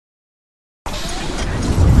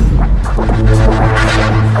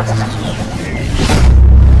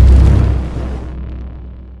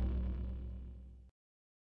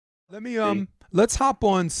Let me See? let's hop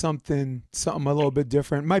on something a little bit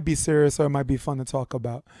different. It might be serious or it might be fun to talk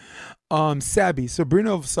about.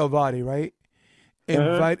 Sabrina Salvati, right?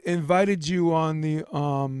 Uh-huh. Invited you on the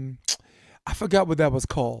I forgot what that was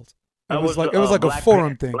called. It That was was like the it was like a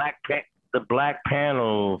forum thing. the black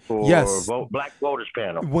panel for Yes. black voters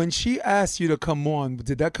panel. When she asked you to come on,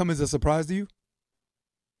 did that come as a surprise to you?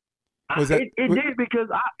 Was that It did because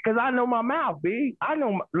I know my mouth, B. I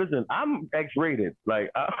know. Listen, I'm X-rated. Like,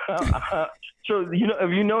 so if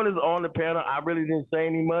you notice on the panel, I really didn't say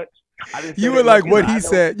any much. I didn't say you were that much like because what I he know.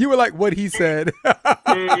 said. You were like what he said.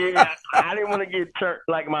 Yeah. I didn't want to get turned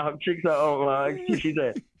like my chicks are on. She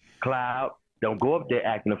said, "Cloud, don't go up there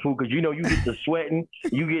acting a fool because you get to sweating,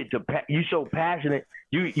 you get to you so passionate,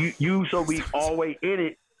 you so be always in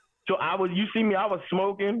it." So you see me, I was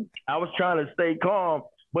smoking, I was trying to stay calm,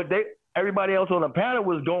 but everybody else on the panel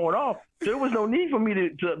was going off. So there was no need for me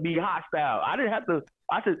to be hostile. I didn't have to.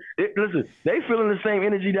 I said, listen, they feeling the same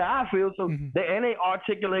energy that I feel, so Mhm. they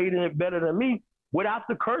articulating it better than me without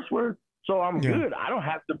the curse words. So I'm Yeah. good. I don't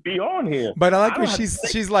have to be on here. But I like I when don't have to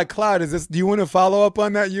she's like, Cloud, is this do you want to follow up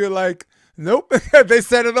on that? You're like, nope. They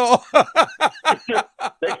said it all. say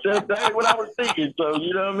they said that what I was thinking. So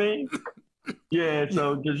you know what I mean? Yeah. Yeah.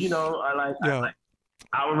 So because Yo.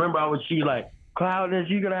 I remember she's like, Cloudness,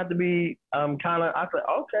 you're gonna have to be kind of. I said,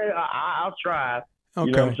 okay, I'll try. You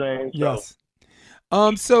know what I'm Okay. saying? So Yes.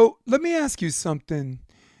 So let me ask you something.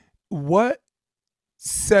 What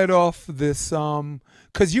set off this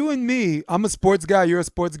because you and me, I'm a sports guy, you're a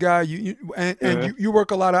sports guy, and uh, you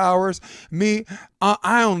work a lot of hours. Me,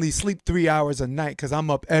 I only sleep 3 hours a night because I'm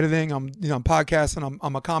up editing, I'm podcasting,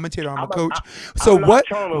 I'm a commentator, I'm a I'm a coach. So I'm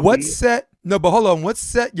nocturnal, B. no, but hold on, what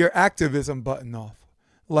set your activism button off?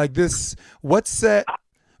 Like this, what set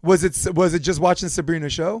was it just watching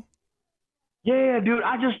Sabrina's show? Yeah, dude.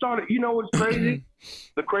 I just started. You know what's crazy?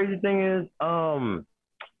 The crazy thing is,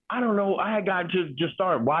 I don't know. I had got just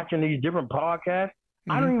started watching these different podcasts.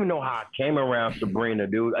 I Hmm. don't even know how I came around Sabrina,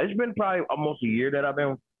 dude. It's been probably almost a year that I've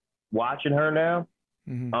been watching her now.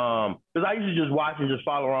 Hmm. Because I used to just watch and just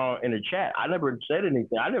follow around in the chat. I never said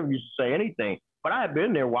anything. I never used to say anything. But I had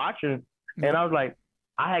been there watching, and Yep. I was like,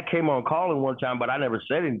 I had came on calling one time, but I never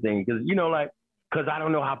said anything because because I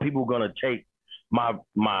don't know how people are gonna take my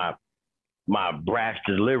my my brash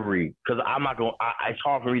delivery because I'm not gonna. It's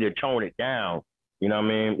hard for me to tone it down. You know what I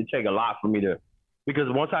mean? It take a lot for me to because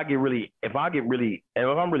once I get really, if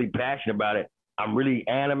I'm really passionate about it, I'm really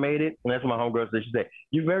animated, and that's what my homegirl said. She said,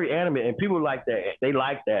 "You're very animated," and people like that. They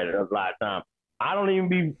like that a lot of times. I don't even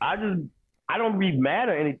be. I don't be mad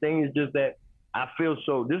or anything. It's just that I feel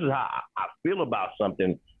so. This is how I feel about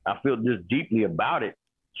something. I feel just deeply about it.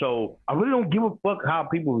 So I really don't give a fuck how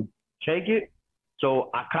people take it. So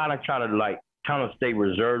I kind of try to kind of stay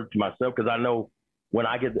reserved to myself because I know when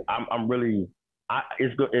I get, I'm really,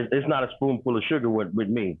 it's good. It's not a spoonful of sugar with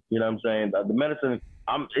me. You know what I'm saying? The medicine,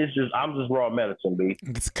 I'm just raw medicine, B.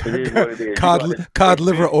 It's It is what it is. You got cod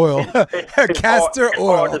liver oil, castor it's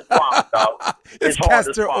hard oil. to swallow, dog. It's It's hard to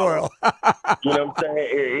castor swallow. oil. You know what I'm saying?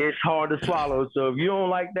 It's hard to swallow. So if you don't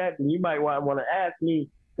like that, then you might want to ask me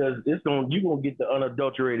because you're gonna get the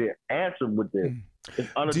unadulterated answer with this. It's do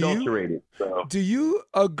you unadulterated. So do you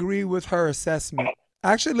agree with her assessment?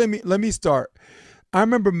 Actually, let me start. I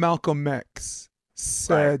remember Malcolm X right.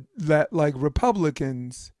 said that like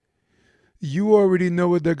Republicans, you already know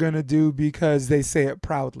what they're gonna do because they say it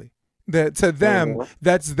proudly. That to them, Mm-hmm.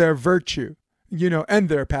 that's their virtue, and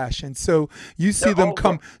their passion. So you see They're them over.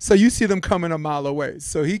 come. So you see them coming a mile away.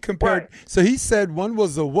 So he Right. compared. So he said one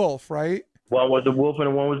was a wolf, right? One was the wolf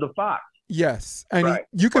and one was the fox. Yes, and Right.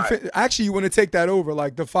 you could Right. actually you want to take that over,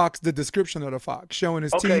 like the fox, the description of the fox, Okay. showing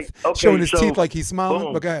Okay. his teeth So like he's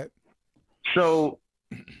smiling. But boom. go ahead. So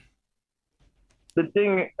the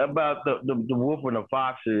thing about the wolf and the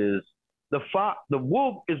fox is the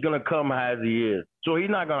wolf is gonna come as he is. So he's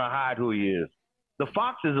not gonna hide who he is. The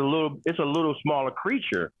fox is a little smaller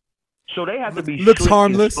creature. So they have to be Looks slick and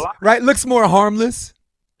harmless, sly. right? Looks more harmless.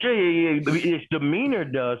 Yeah. Its demeanor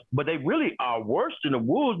does, but they really are worse than the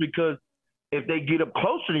wolves because if they get up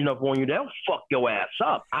close enough on you, they'll fuck your ass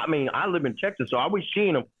up. I mean, I live in Texas, so I always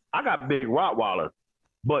seeing them. I got big Rottweilers,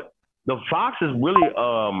 but the foxes really,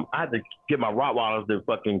 I had to get my Rottweilers to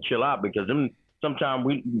fucking chill out because them sometimes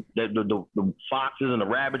the foxes and the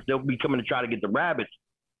rabbits they'll be coming to try to get the rabbits.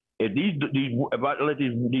 If I let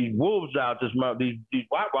these wolves out these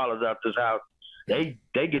Rottweilers out this house, they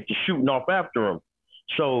get to shooting off after them.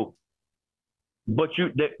 So, but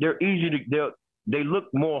they're easy to they look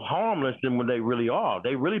more harmless than what they really are.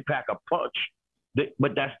 They really pack a punch.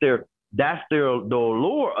 But that's their the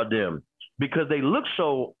allure of them because they look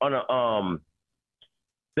so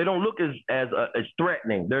They don't look as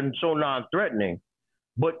threatening. They're so non-threatening.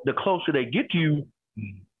 But the closer they get to you,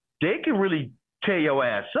 they can really tear your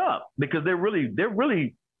ass up because they're really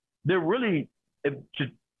if, to,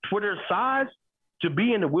 for their size to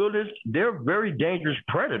be in the wilderness, they're very dangerous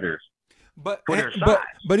predators But for their but size.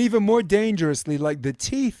 but even more dangerously, like the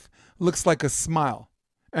teeth looks like a smile,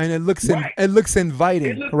 and Right. it looks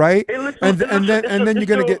inviting, Looks right? it looks And then it's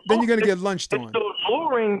you're gonna it's get lunched it's on. the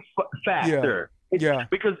alluring Yeah, factor. It's yeah.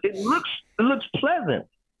 because it looks pleasant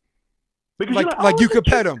because you're like, Like oh, you it's a could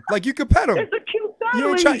pet cute him. Like you could pet him. it's a cute You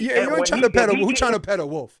ain't try, family. you And ain't when trying to if pet a he who can trying to pet a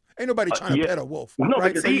wolf. Ain't nobody trying to yeah pet a wolf, no right?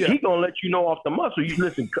 because So he yeah. gonna let you know off the muscle. You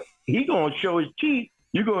listen, he gonna show his teeth.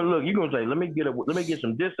 You're gonna look. You're gonna say, let me get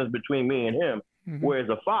some distance between me and him. Hmm. Whereas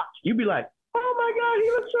a fox, you'd be like, oh my god,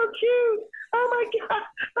 he looks so cute. Oh my god,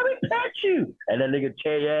 let me pet you, and that nigga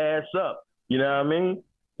tear your ass up. You know what I mean?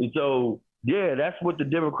 And so yeah, that's what the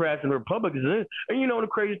Democrats and Republicans is. And you know the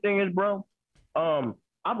crazy thing is, bro.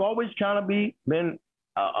 I've always kind of been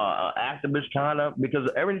activist kind of because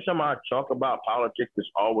every time I talk about politics,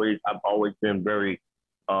 I've always been very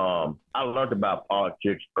I learned about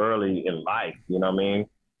politics early in life, you know what I mean?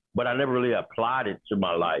 But I never really applied it to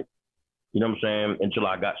my life, you know what I'm saying? Until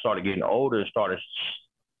I got started getting older and started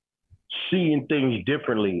seeing things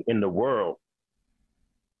differently in the world,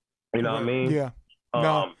 you know what I Right. mean? Yeah.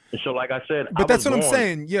 No. And so like I said, But that's what I'm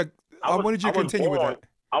saying. Yeah. I I was wanted you I to was continue with born that.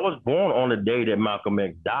 I was born on the day that Malcolm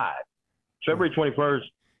X died. Oh, February 21st,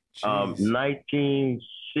 jeez.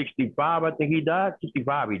 1965, I think he died.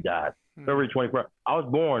 65, he died. Hmm. February 21st. I was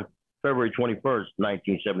born February 21st,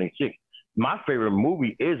 1976. My favorite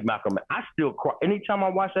movie is Malcolm X. I still cry. Anytime I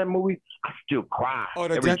watch that movie, I still cry Oh,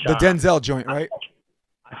 every The time. Denzel joint, I, right?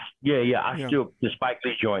 yeah. Yeah. The Spike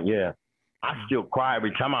Lee joint, yeah. I Yeah. still cry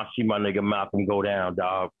every time I see my nigga Malcolm go down,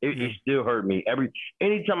 dog. It Yeah. still hurt me.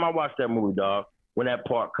 Anytime I watch that movie, dog, when that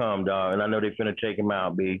part come, dog, and I know they finna take him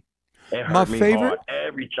out, B, it My hurt me favorite. hard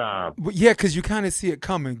every time. Yeah, because you kind of see it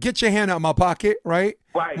coming. Get your hand out my pocket, right?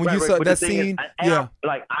 When you Right. saw But the that thing is, scene, and yeah.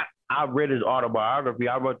 I read his autobiography.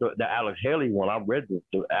 I read the Alex Haley one. I read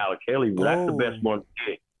the Alex Haley one. That's the best Oh, one to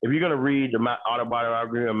get. If you're gonna read the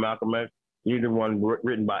autobiography of Malcolm X, you need the one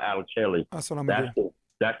written by Alex Haley. that's what I'm gonna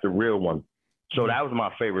That's do. the real one. So Mm. that was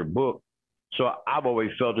my favorite book. So I've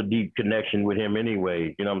always felt a deep connection with him,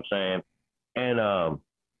 anyway. You know what I'm saying? And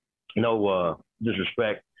no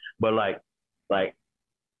disrespect, but like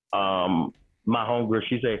my homegirl,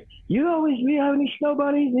 she said, "You always be having these snow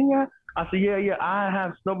bunnies in your." I said, "Yeah, I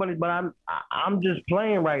have snow bunnies, but I'm just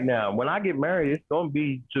playing right now. When I get married, it's gonna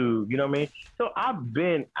be to, you know what I mean." So I've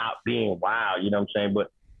been out being wild, you know what I'm saying,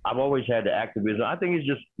 but I've always had the activism. I think it's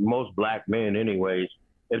just most black men, anyways,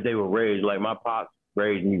 if they were raised like my pops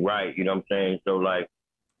raised me right, you know what I'm saying. So like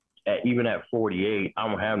even at 48, I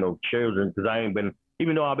don't have no children because I ain't been,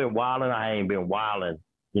 even though I've been wilding, I ain't been wilding.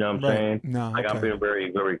 You know what I'm Right. saying? No. Like I've Okay. been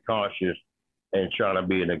very, very cautious and trying to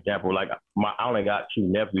be an example. Like I only got two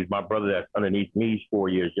nephews. My brother that's underneath me, he's 4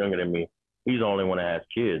 years younger than me. He's the only one that has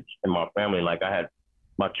kids in my family. Like I had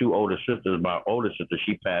my two older sisters. My older sister,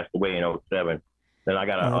 she passed away in '07. Then I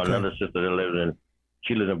got Oh, okay. another sister that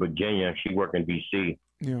she lives in Virginia. She worked in D.C.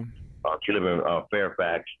 Yeah. She lived in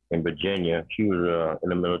Fairfax in Virginia. She was in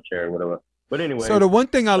the military, whatever. But So anyways, the one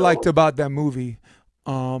thing I liked so about that movie,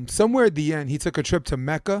 somewhere at the end, he took a trip to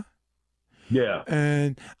Mecca. yeah,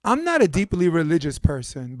 And I'm not a deeply religious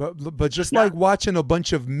person, but just not like watching a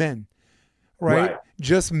bunch of men, right? right.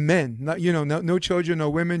 Just men, not no children, no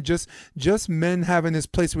women, just men having this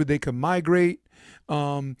place where they can migrate,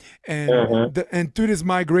 um, Hmm. and through this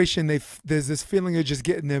migration, there's this feeling of just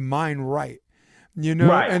getting their mind right,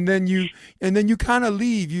 Right. and then you kind of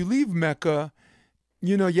leave. You leave Mecca,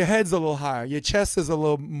 your head's a little higher, your chest is a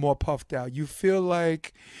little more puffed out. You feel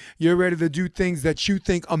like you're ready to do things that you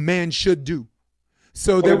think a man should do.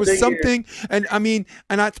 So Well, there the was thing is, something, and I mean,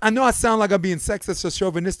 and I know I sound like I'm being sexist or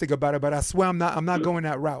chauvinistic about it, but I swear I'm not going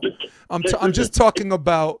that route. I'm listen, just talking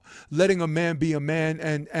about letting a man be a man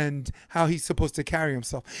and how he's supposed to carry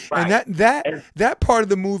himself. And right. And that part of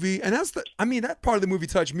the movie, and I mean, that part of the movie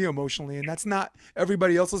touched me emotionally, and that's not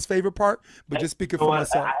everybody else's favorite part, but just speaking you know for what?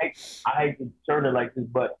 myself. I hate to turn it like this,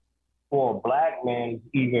 but for a black man,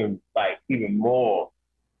 it's even more.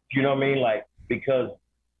 You know what I mean? Like because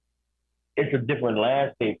it's a different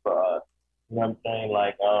landscape for us. You know what I'm saying?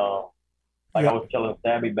 Like I Yeah. was telling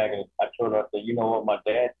Sabby back in, I told her, I said, you know what? My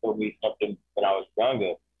dad told me something when I was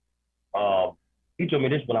younger. Um, he told me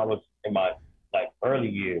this when I was in my like early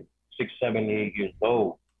years, 6, 7, 8 years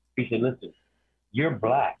old. He said, "Listen, you're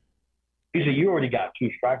black." He said, "You already got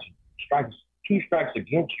strikes, 2 strikes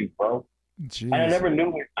against you, bro." And I Jeez. never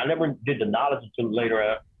knew it. I never did the knowledge until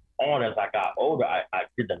later. on as I got older, I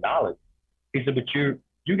did the knowledge. He said, but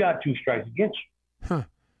you got two strikes against Huh.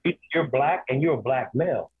 you. You're black and you're a black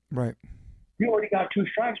male. Right. You already got two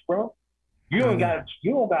strikes, bro. I know.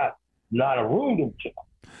 You don't got a lot of room to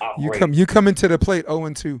operate. You come into the plate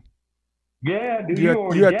 0-2. Yeah, dude, You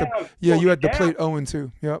already at down. you at the plate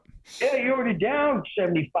 0-2. Yep. Yeah, you're already down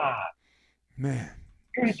 75. Man.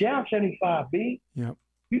 You're already down 75, B. Yep.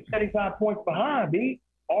 You 75 points behind, B,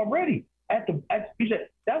 already. He said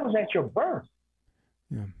that was at your birth.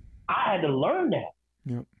 Yeah. I had to learn that.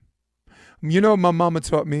 Yep. You know, my mama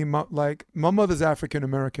taught me, my mother's African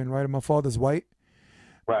American, right? And my father's white.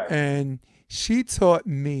 Right. And she taught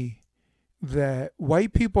me that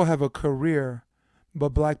white people have a career, but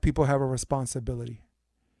black people have a responsibility.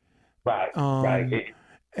 Right. Right.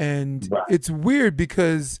 And it's weird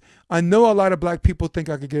because I know a lot of black people think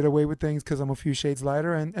I could get away with things because I'm a few shades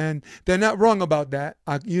lighter, and they're not wrong about that.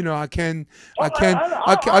 I can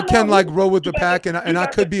like roll with the pack, and I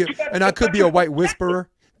could be a white whisperer.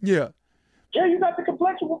 Yeah. Yeah, you got the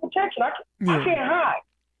complexion with protection. I can't hide.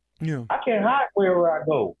 Yeah. I can't hide wherever I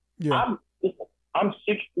go. Yeah. I'm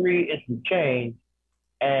 6'3" and some change,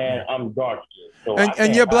 and I'm dark skinned. So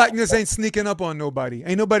and your blackness ain't sneaking up on nobody.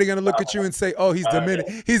 Ain't nobody gonna look at you and say, "Oh, he's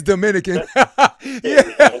Dominican." He's Dominican.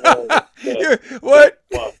 Yeah. What?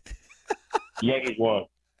 Yankees won.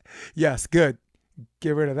 Yes, good.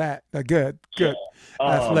 Get rid of that. Good.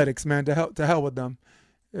 Athletics, man. To hell with them.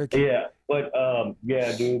 Okay. Yeah, but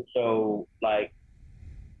yeah, dude. So like,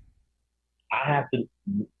 I have to,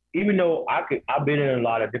 even though I've been in a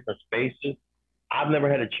lot of different spaces. I've never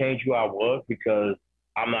had to change who I was because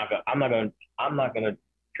I'm not gonna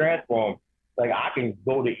transform. Like I can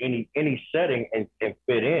go to any setting and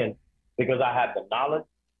fit in because I have the knowledge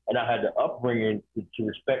and I had the upbringing to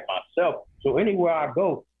respect myself. So anywhere I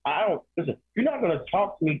go, I don't listen. You're not gonna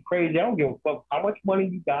talk to me crazy. I don't give a fuck how much money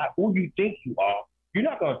you got, who you think you are. You're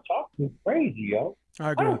not gonna talk to me crazy, yo.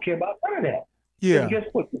 I agree. I don't care about none of that. Yeah. And guess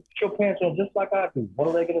what? Put your pants on just like I do.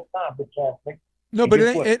 One leg at a time, bitch ass nigga. No, but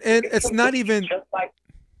it's not even. Just like.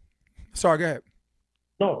 Sorry, go ahead.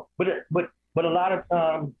 No, but a lot of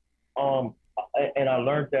times, and I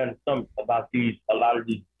learned that about a lot of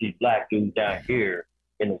these black dudes down here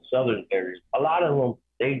in the southern areas. A lot of them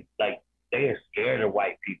they are scared of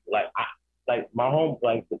white people. Like my home,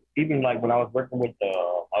 even when I was working with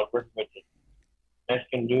the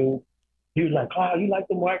Mexican dude, he was like, "Cloud, you like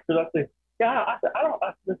them white?" Because I said, "Yeah." I said, "I don't."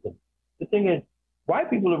 Listen, the thing is, white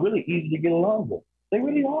people are really easy to get along with. They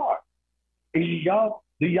really are. Y'all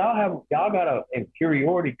got an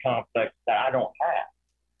inferiority complex that I don't have.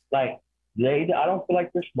 Like I don't feel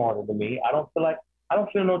like they're smarter than me. I don't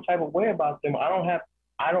feel no type of way about them. I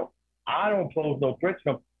don't pose no threats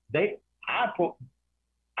to them.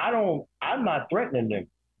 I'm not threatening them.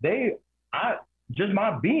 Just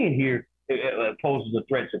my being here poses a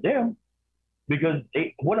threat to them because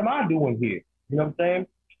what am I doing here? You know what I'm saying?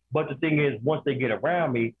 But the thing is, once they get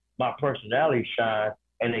around me, my personality shines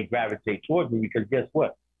and they gravitate towards me because guess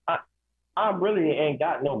what? I really ain't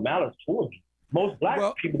got no malice towards you. Most black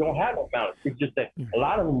people don't have no malice. It's just that a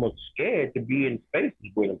lot of them are scared to be in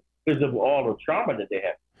spaces with them because of all the trauma that they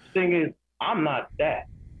have. The thing is, I'm not that.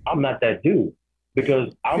 I'm not that dude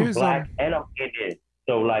because I'm black and I'm Indian.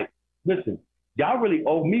 So like, listen, y'all really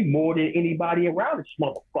owe me more than anybody around this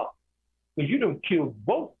motherfucker because you done killed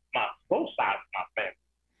both sides of my family.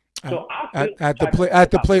 So at the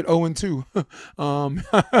plate 0-2.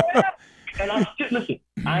 And I'm still listen.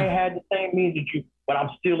 I ain't had the same means as you, but I'm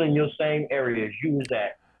still in your same area as you was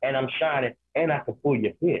at, and I'm shining, and I can pull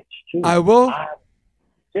your bitch too. I will. I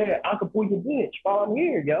can pull your bitch while I'm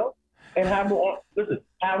here, yo, and have her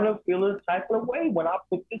feel a type of way when I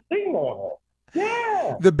put this thing on her.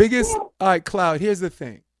 Yeah. The biggest, all right, Cloud. Here's the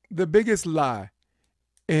thing. The biggest lie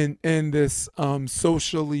in this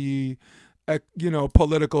socially,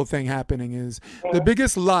 political thing happening is the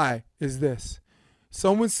biggest lie is this.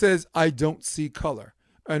 Someone says, I don't see color.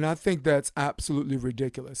 And I think that's absolutely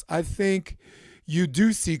ridiculous. I think you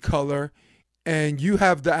do see color and you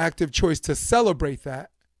have the active choice to celebrate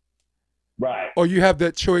that. Right. Or you have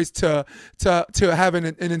that choice to have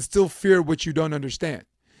and instill fear which you don't understand.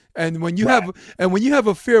 And when you have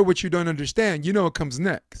a fear which you don't understand, you know what comes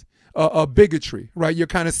next. A bigotry, right? You're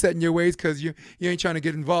kind of set in your ways because you ain't trying to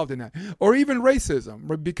get involved in that. Or even racism,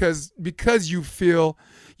 right? Because you feel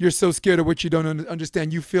you're so scared of what you don't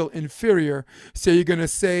understand, you feel inferior, so you're going to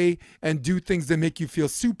say and do things that make you feel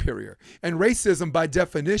superior. And racism, by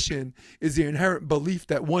definition, is the inherent belief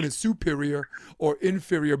that one is superior or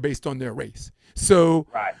inferior based on their race. So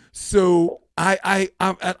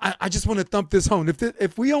I just want to thump this home.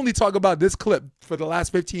 If we only talk about this clip for the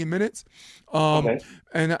last 15 minutes, Okay.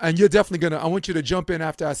 and you're definitely gonna. I want you to jump in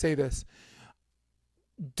after I say this.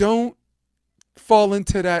 Don't fall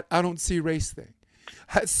into that I don't see race thing.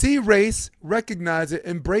 See race, recognize it,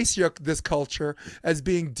 embrace this culture as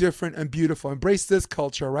being different and beautiful. Embrace this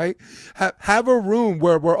culture, right? Have a room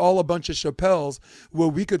where we're all a bunch of Chappelles where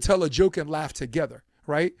we could tell a joke and laugh together,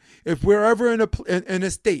 right? If we're ever in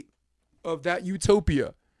a state of that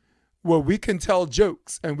utopia where we can tell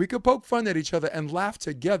jokes and we could poke fun at each other and laugh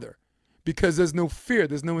together because there's no fear,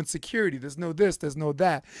 there's no insecurity, there's no this, there's no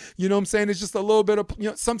that. You know what I'm saying? It's just a little bit of,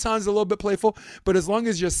 sometimes a little bit playful, but as long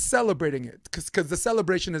as you're celebrating it, because the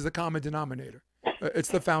celebration is the common denominator. It's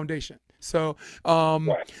the foundation. So,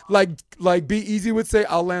 like Be Easy would say,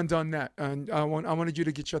 I'll land on that. And I wanted you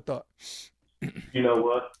to get your thought. You know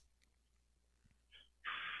what?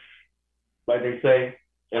 Like they say,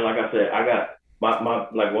 and like I said, I got my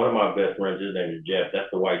like one of my best friends. His name is Jeff. That's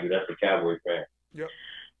the white dude. That's the Cowboy fan. Yep.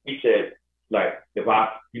 He said, like, if I,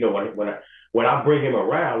 when I bring him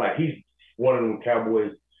around, like he's one of them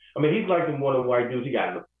Cowboys. I mean, he's like one of the white dudes. He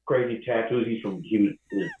got crazy tattoos.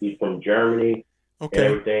 He's from Germany. Okay. And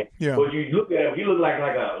everything. Yeah. But you look at him, he looks like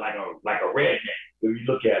a redneck. If you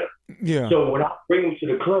look at him. Yeah. So when I bring him to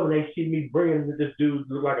the club and they see me bringing this dude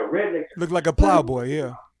look like a redneck. Look like a plowboy.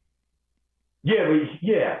 Yeah. Yeah, but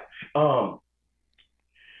yeah.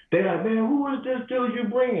 They're like, man, who is this dude you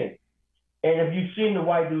bringing? And if you've seen the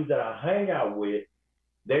white dudes that I hang out with,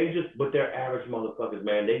 but they're average motherfuckers,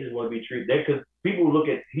 man. They just want to be treated. Because people look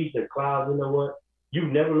at, he said, Cloud, you know what? You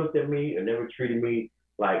never looked at me and never treated me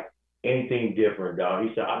like anything different, dog.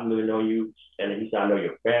 He said, I've never known you. And he said, I know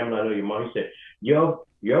your family, I know your mom. He said, your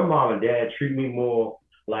mom and dad treat me more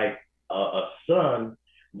like a son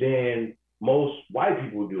than most white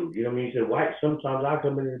people do. You know what I mean? He said, sometimes I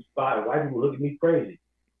come in the spot and white people look at me crazy.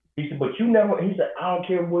 He said, but you never, he said, I don't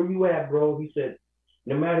care where you at, bro. He said,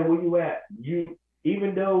 no matter where you at,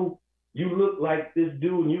 even though you look like this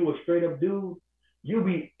dude and you a straight up dude, you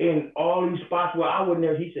be in all these spots where I would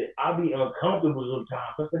never, he said, I'll be uncomfortable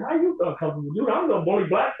sometimes. I said, how you uncomfortable, dude? I'm the only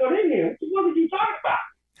black one in here. What are you talking about?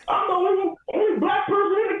 I'm the only black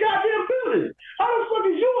person in the goddamn building. How the fuck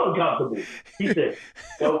is you uncomfortable? He said,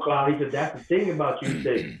 no, Cloud. He said, that's the thing about you. He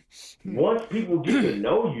said, once people get to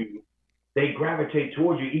know you, they gravitate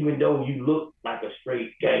towards you, even though you look like a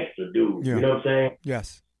straight gangster dude. Yeah. You know what I'm saying?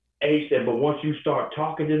 Yes. And he said, but once you start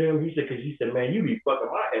talking to them, he said, man, you be fucking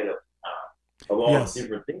my head up of all the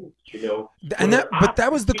different things, you know. And that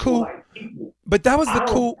was the cool. But that was the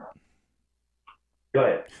cool. Go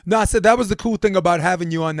ahead. No, I said that was the cool thing about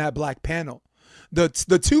having you on that black panel.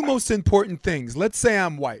 The two most important things. Let's say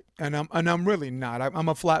I'm white, and I'm really not. I'm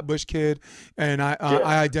a Flatbush kid, and I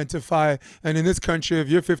identify. And in this country, if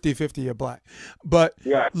you're 50-50, you're black. But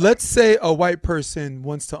let's say a white person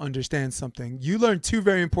wants to understand something. You learn two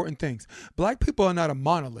very important things. Black people are not a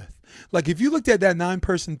monolith. Like if you looked at that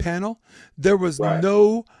 9-person panel, there was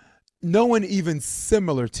no one even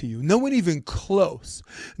similar to you. No one even close.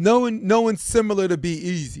 No one similar to Be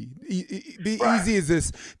Easy. Be Easy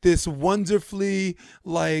is this wonderfully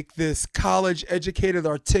like this college educated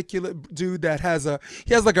articulate dude that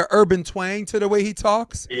he has like an urban twang to the way he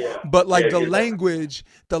talks. Yeah. But like the language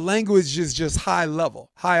is just high level,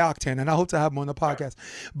 high octane. And I hope to have him on the podcast.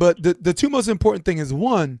 But the two most important thing is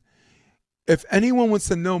one, if anyone wants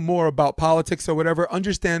to know more about politics or whatever,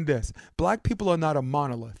 understand this. Black people are not a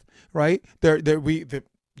monolith. Right? They're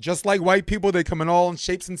just like white people, they come in all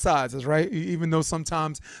shapes and sizes, right? Even though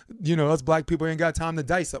sometimes, us black people ain't got time to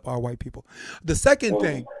dice up our white people. The second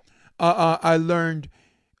thing I learned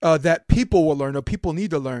that people will learn or people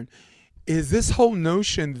need to learn is this whole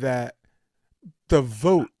notion that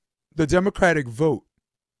the Democratic vote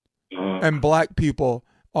and black people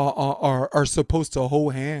are supposed to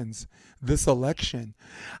hold hands this election.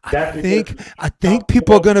 I think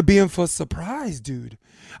people are going to be in for a surprise, dude.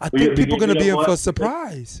 I think people are going to be in for a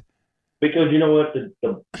surprise. Because you know what,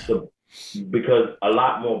 because a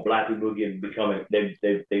lot more black people they've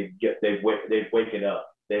waken up.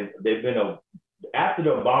 They've been after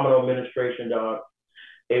the Obama administration, dog.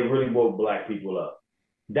 It really woke black people up.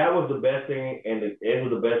 That was the best thing, and it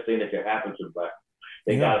was the best thing that could happen to black.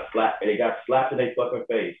 They got slapped in their fucking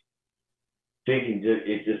face, thinking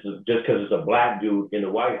it's just because it's a black dude in the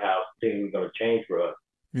White House, thinking it's gonna change for us.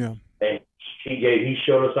 Yeah. And he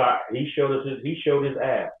showed his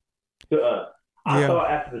ass to us. I thought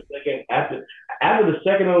after the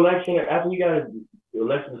second election, after he got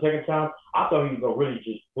elected the second time, I thought he was gonna really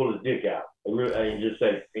just pull his dick out and just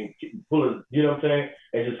say, pull his, you know what I'm saying,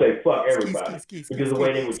 and just say fuck everybody because the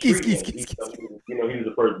way they would treat him, he was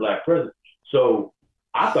the first black president. So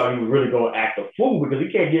I thought he was really going to act a fool because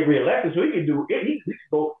he can't get reelected, so he could do it.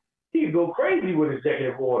 He could go crazy with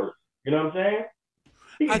executive orders. You know what I'm saying?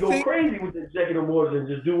 He I could go think crazy with the executive orders and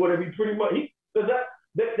just do whatever he pretty much. Because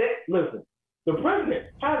listen, the president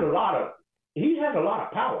has a lot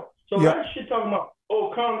of power. So yeah. that shit talking about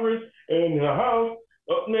Congress and the House,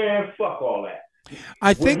 man, fuck all that.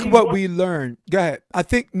 I When think he what wants we learned. Go ahead. I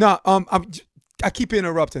think no. I keep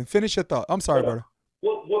interrupting. Finish your thought. I'm sorry, brother.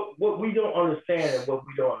 what we don't understand and what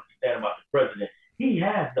we don't understand about the president, he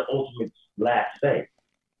has the ultimate last say.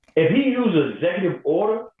 If he uses executive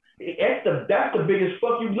order, that's the biggest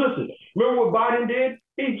fuck you. Listen, remember what Biden did?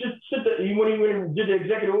 He just when he did the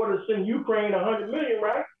executive order to send Ukraine $100 million,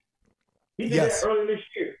 right? He did that Yes. earlier this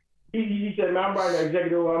year. He said, "Man, I'm writing an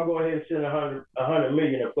executive order. I'm going ahead and send $100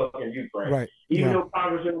 million to fucking Ukraine." Right. Even Yeah. though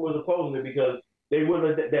Congressman was opposing it because they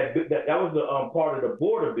wouldn't that was the part of the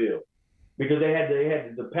border bill because they had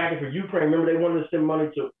the package for Ukraine. Remember, they wanted to send money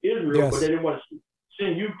to Israel, but they Yes. didn't want to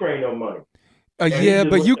send Ukraine no money. And he Yeah,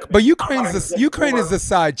 just went, but Ukraine is order. the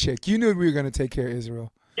side chick. You knew we were gonna take care of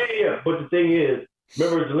Israel. Yeah. But the thing is,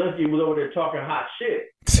 remember Zelensky was over there talking hot shit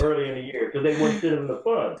early in the year because they wouldn't send him the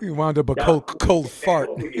funds. He wound up a That was cold fart.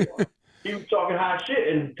 He was talking hot shit,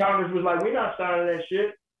 and Congress was like, "We're not signing that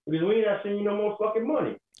shit because we ain't not sending you no more fucking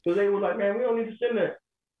money." Because they were like, "Man, we don't need to send that."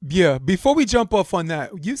 Yeah. Before we jump off on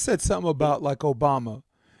that, you said something about like Obama.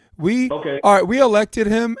 Okay. All right. We elected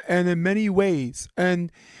him, and in many ways,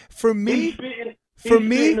 and for me, for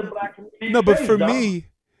me, no, but for me,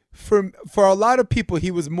 for a lot of people,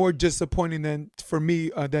 he was more disappointing than for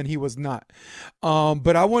me than he was not.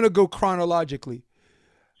 But I want to go chronologically.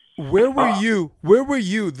 Where were you? Where were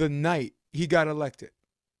you the night he got elected?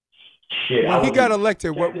 Shit. When he got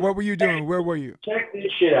elected, what were you doing? Where were you? Check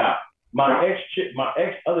this shit out. My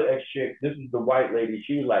other ex chick. This is the white lady.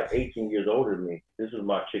 She was like 18 years older than me. This was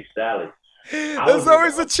my chick Sally. There's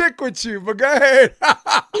always a chick with you, but go ahead.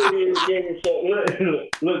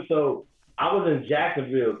 Look, so I was in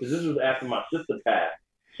Jacksonville because this was after my sister passed.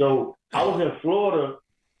 So I was in Florida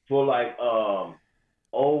for like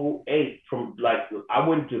 '08 from like I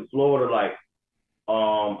went to Florida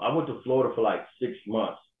for like 6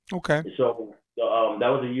 months. Okay. So that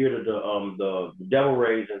was the year that the Devil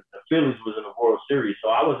Rays and the Phillies was in the World Series. So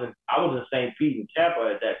I was in St. Pete and Tampa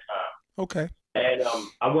at that time. Okay. And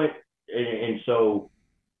I went and so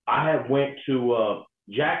I had went to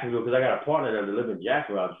Jacksonville because I got a partner that lived in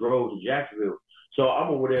Jacksonville. I drove to Jacksonville. So I'm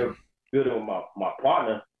over there building with my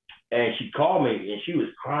partner, and she called me and she was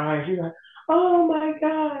crying. She was like, "Oh my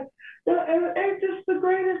God, ain't this the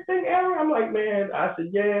greatest thing ever?" I'm like, "Man," I said,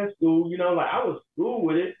 "Yeah, it's cool." You know, like I was cool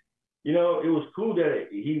with it. You know, it was cool that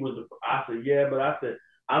he was. I said, "Yeah," but I said,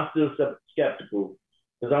 "I'm still skeptical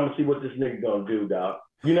because I'm gonna see what this nigga gonna do, dog."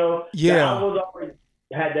 You know, yeah. I was always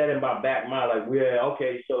had that in my back mind, like, "Yeah,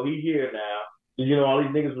 okay, so he here now." You know, all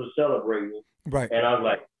these niggas were celebrating, right? And I was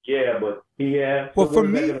like, "Yeah, but well, so for what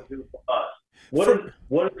is me, that gonna do for us?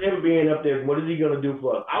 What is him being up there? What is he gonna do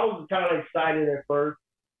for us?" I was kind of excited at first,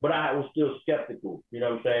 but I was still skeptical. You know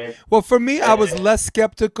what I'm saying? Well, for me, I was less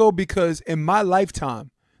skeptical because in my lifetime,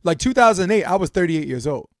 like 2008, I was 38 years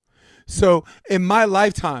old. So in my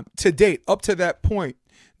lifetime, to date, up to that point,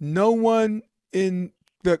 no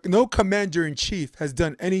commander in chief has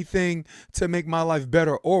done anything to make my life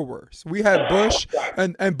better or worse. We had Bush,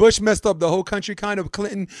 and Bush messed up the whole country. Kind of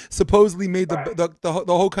Clinton supposedly made the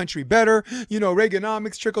whole country better. You know,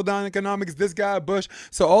 Reaganomics, trickle down economics. This guy Bush.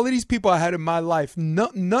 So all of these people I had in my life,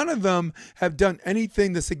 none of them have done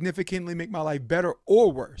anything to significantly make my life better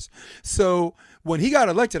or worse. So when he got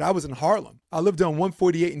elected, I was in Harlem. I lived on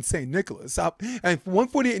 148 in St. Nicholas. And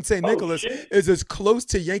 148 in St. Nicholas is as close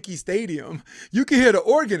to Yankee Stadium. You can hear the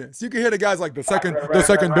organist. You can hear the guys like the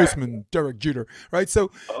second baseman, Derek Jeter, right? So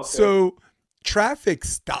traffic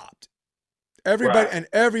stopped.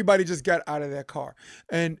 Everybody just got out of their car.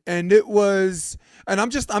 And it was, and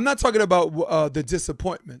I'm not talking about the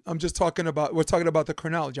disappointment. We're talking about the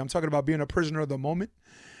chronology. I'm talking about being a prisoner of the moment.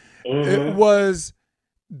 Mm-hmm. It was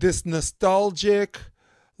this nostalgic,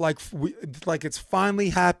 like it's finally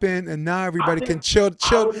happened, and now everybody can chill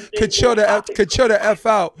the F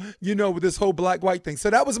out, you know, with this whole black-white thing. So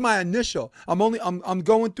that was my initial. I'm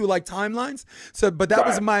going through like timelines. But that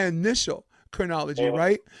was my initial chronology,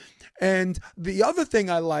 right? And the other thing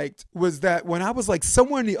I liked was that when I was like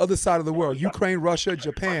somewhere on the other side of the world, Ukraine, Russia,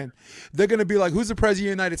 Japan, they're going to be like, who's the president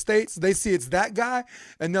of the United States? They see it's that guy,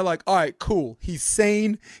 and they're like, all right, cool. He's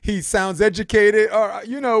sane. He sounds educated. All right,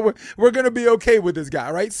 you know, we're going to be okay with this guy,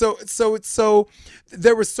 right? So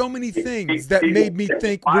there were so many things that made me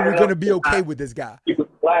think we were going to be okay with this guy. He was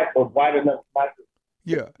black or white enough.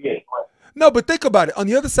 Yeah. No, but think about it. On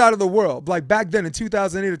the other side of the world, like back then in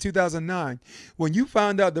 2008 or 2009, when you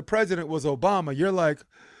found out the president was Obama, you're like,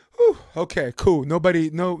 whew, okay, cool. Nobody,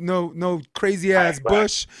 no crazy ass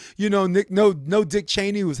Bush. You know, no Dick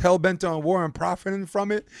Cheney who's hell bent on war and profiting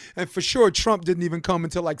from it. And for sure, Trump didn't even come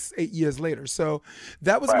until like 8 years later. So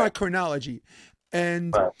that was my chronology.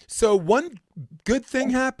 And so one good thing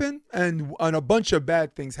happened, and a bunch of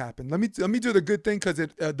bad things happened. Let me do the good thing because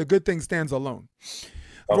the good thing stands alone.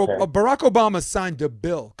 Okay. Barack Obama signed a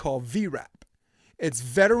bill called VRAP. It's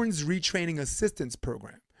Veterans Retraining Assistance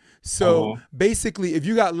Program. So basically, if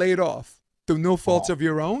you got laid off through no fault of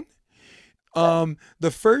your own,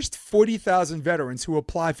 the first 40,000 veterans who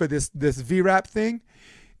apply for this VRAP thing,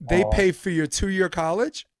 they pay for your 2-year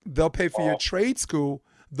college. They'll pay for your trade school,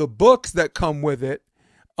 the books that come with it.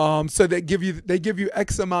 So they give you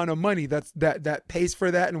X amount of money that pays for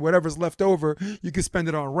that, and whatever's left over, you can spend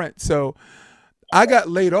it on rent. So I got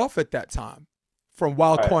laid off at that time from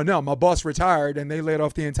Weill Cornell. My boss retired, and they laid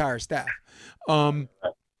off the entire staff.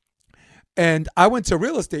 And I went to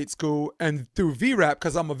real estate school, and through VRAP,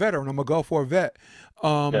 because I'm a veteran, I'm a Gulf War vet,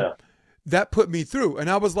 that put me through. And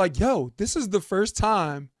I was like, yo, this is the first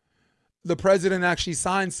time the president actually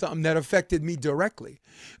signed something that affected me directly.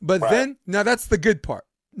 But then, now that's the good part.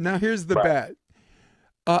 Now here's the bad.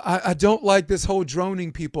 I don't like this whole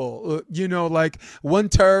droning people, you know, like one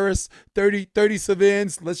terrorist, 30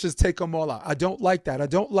 civilians, let's just take them all out. I don't like that. I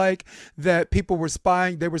don't like that people were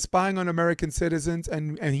spying. They were spying on American citizens,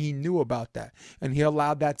 and he knew about that, and he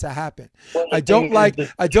allowed that to happen. I don't like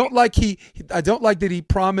that he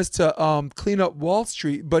promised to clean up Wall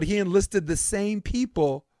Street, but he enlisted the same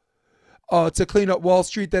people to clean up Wall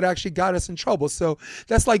Street that actually got us in trouble. So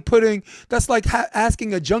that's like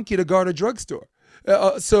asking a junkie to guard a drugstore.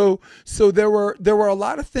 So there were a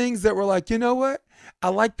lot of things that were like, you know what, I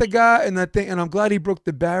like the guy, and I'm glad he broke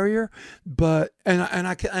the barrier, but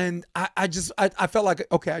I felt like,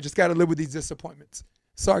 okay, I just got to live with these disappointments.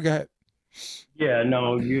 Sorry, go ahead. Yeah,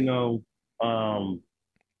 no, you know,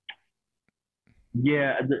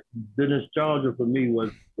 the nostalgia for me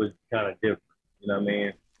was kind of different. You know what I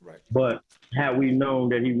mean? Right. But had we known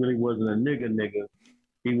that he really wasn't a nigga,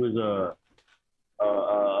 he was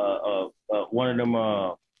one of them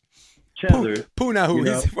tether. Punahu, you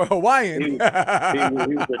know? He's Hawaiian. He was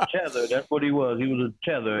a tether. That's what he was. He was a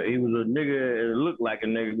tether. He was a nigga. It looked like a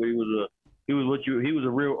nigga, but he was a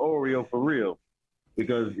real Oreo for real,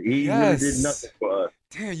 because he really did nothing for us.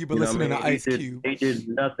 Damn, you've been listening to Ice Cube. He did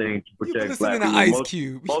nothing to protect black people. Ice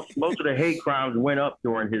Cube. Most of the hate crimes went up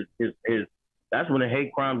during his. That's when the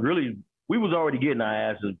hate crimes really. We was already getting our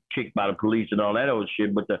asses kicked by the police and all that old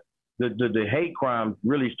shit, but the hate crimes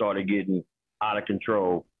really started getting out of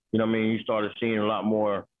control. You know what I mean? You started seeing a lot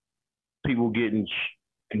more people getting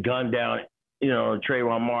gunned down, you know,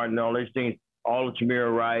 Trayvon Martin, all these things, all of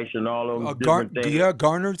Tamir Rice and all those different things. Yeah,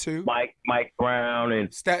 Garner too. Mike Brown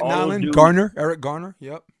and Staten Island, Garner, Eric Garner,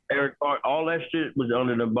 yep. Eric Garner, all that shit was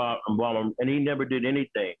under the Obama, and he never did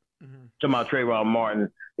anything. To my Trayvon Martin,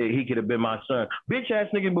 he could have been my son. Bitch ass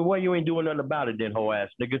nigga, but why you ain't doing nothing about it then, hoe ass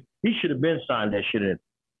nigga? He should have been signed that shit in.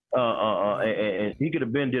 And he could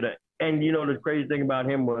have been did it. And you know, the crazy thing about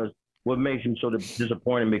him was what makes him so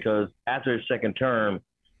disappointing, because after his second term,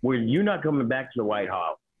 where you're not coming back to the White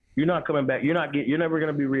House, you're not coming back. You're never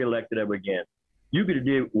gonna be reelected ever again. You could have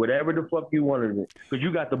did whatever the fuck you wanted to, because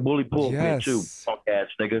you got the bully pulpit too, punk ass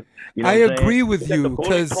nigga. You know I agree with you,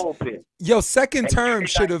 because second term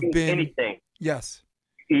should have been anything. Yes.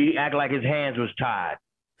 He acted like his hands was tied.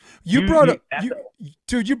 You brought up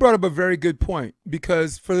a very good point,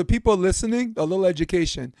 because for the people listening, a little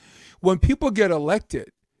education. When people get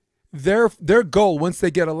elected, their goal once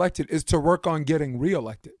they get elected is to work on getting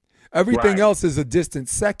reelected. Everything else is a distant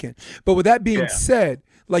second. But with that being said,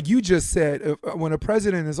 like you just said, when a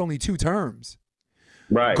president is only 2 terms,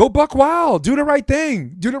 go buck wild, do the right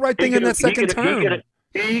thing, in that second term.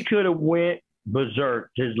 He could have went berserk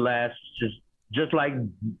his last, just like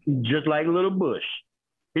little Bush.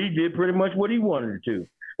 He did pretty much what he wanted to.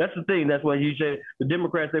 That's the thing. That's why you said the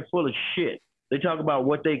Democrats, they're full of shit. They talk about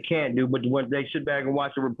what they can't do, but when they sit back and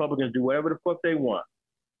watch the Republicans do whatever the fuck they want.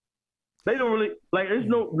 They don't really, like, there's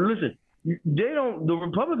no, listen, the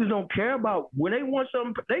Republicans don't care about when they want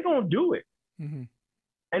something, they gonna do it. And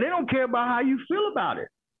they don't care about how you feel about it.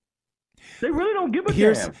 They really don't give a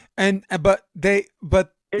damn. But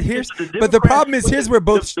the problem is, here's where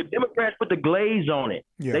both the Democrats put the glaze on it.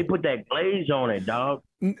 They put that glaze on it, dog.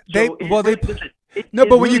 But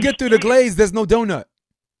when you get through the glaze, there's no donut.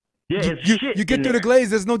 Yeah, you get through the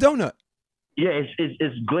glaze, there's no donut. Yeah,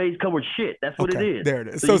 it's glaze covered shit. That's what it Okay, is. there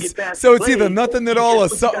it is. So So you get past so the it's either glaze, nothing at you all get or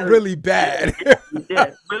what you something gotta. really bad. Yeah,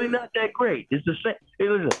 it's really not that great. It's the same. Hey,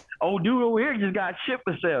 listen, old dude over here just got shit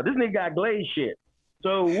for sale. This nigga got glaze shit.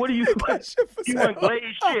 So what do you Got shit for you sale. want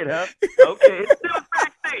glazed shit, huh? Okay, it's still the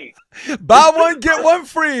same thing. It's Buy still one, get one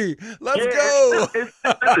free. Let's yeah, go. it's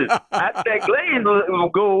listen. After that glaze will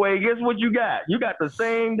go away, guess what you got? You got the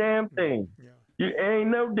same damn thing. Yeah. It ain't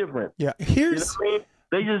no different. Yeah. You know Here's what I mean?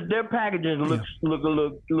 They just their packaging yeah. look a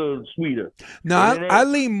little sweeter. Now And it I ain't.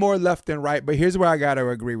 lean more left than right, but here's where I gotta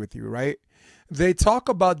agree with you, right? They talk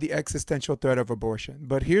about the existential threat of abortion,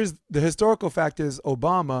 but here's the historical fact is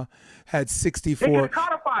Obama had They could 64. have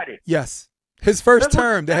codified it. Yes. His first That's what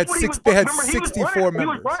term, they that's had what he was. they had Remember, 64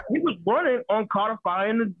 members. He was running on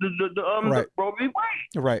codifying Right. the Roe v. Wade.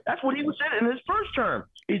 Right. That's what he was saying in his first term.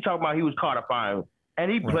 He's talking about he was codifying,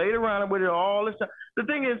 and he Right. played around with it all this time. The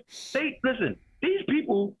thing is, they listen. These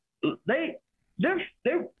people, they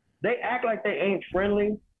they act like they ain't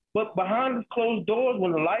friendly, but behind the closed doors,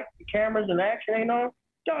 when the lights, the cameras, and action ain't on,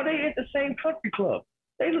 y'all, they at the same country club.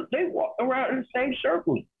 They walk around in the same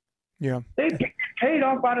circles. Yeah. They get paid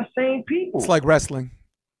off by the same people. It's like wrestling.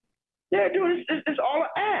 Yeah, dude, it's all an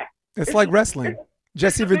act. It's like wrestling.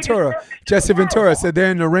 Jesse Ventura. Said they're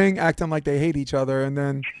in the ring acting like they hate each other, and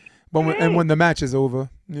then, when the match is over,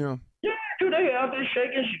 Yeah, dude, they out there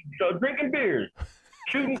shaking, drinking beers,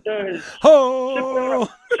 shooting, oh.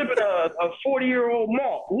 sipping a 40-year-old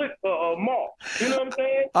malt. You know what I'm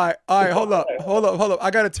saying? All right, hold up. I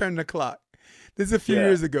gotta turn the clock. This is a few Yeah.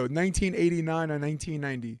 years ago, 1989 or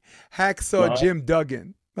 1990. Hacksaw Jim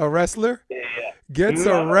Duggan, a wrestler, gets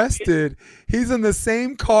arrested. He's in the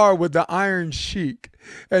same car with the Iron Sheik.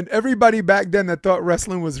 And everybody back then that thought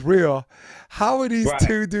wrestling was real, how are these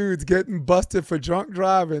two dudes getting busted for drunk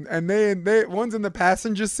driving? And they one's in the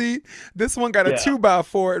passenger seat. This one got a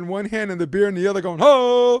 2x4 in one hand and the beer in the other, going,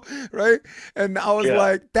 oh, right? And I was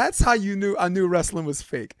like, that's how I knew wrestling was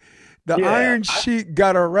fake. The Iron Sheik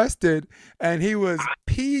got arrested, and he was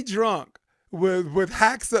pee drunk with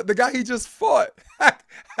Hacksaw, the guy he just fought.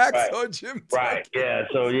 Hacksaw Jim. Right. Yeah.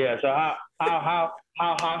 So how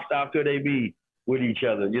hostile could they be with each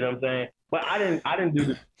other? You know what I'm saying? But I didn't do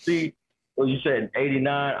the see. Well, you said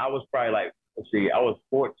 89. I was probably like, let's see, I was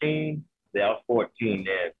 14. Yeah, I was 14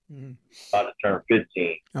 then. About to turn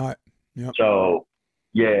 15. All right. Yep. So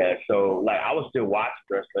yeah. So like I was still watching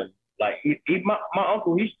wrestling. Like my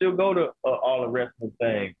uncle, he still go to all the wrestling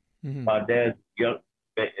things. My dad's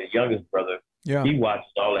youngest brother, he watches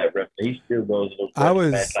all that wrestling. He still goes to those wrestling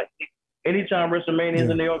matches. Like anytime WrestleMania is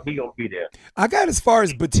in New York, he gonna be there. I got as far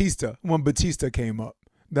as Batista when Batista came up.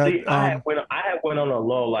 See, I had went on a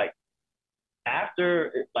low like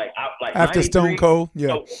after after Stone Cold.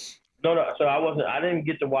 Yeah. So I didn't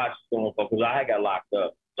get to watch Stone Cold because I got locked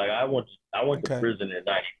up. Like I went to prison in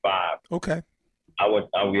 '95. Okay. I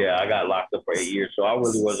got locked up for 8 years, so I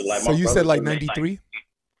really wasn't like. So you said like '93?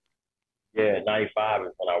 Yeah, '95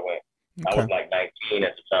 is when I went. Okay. I was like 19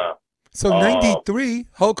 at the time. So '93,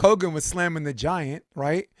 Hulk Hogan was slamming the Giant,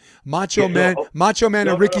 right? Macho Man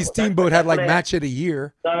and Ricky Steamboat had like match of the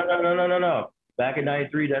year. No. Back in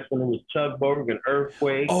 '93, that's when it was Tugboat and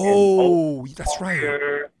Earthquake. Oh, that's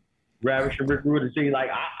right. Ravishing Rick Rude. See,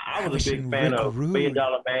 like I was a big fan of $1 Million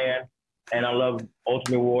Man. And I love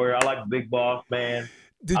Ultimate Warrior. I like Big Boss Man.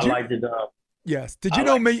 Liked it. Yes. Did you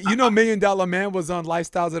know $1 Million Man was on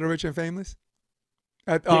Lifestyles of the Rich and Famous?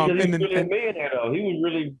 He was really a millionaire though. He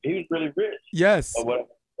was really rich. Yes.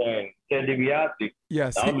 Ted DiBiase.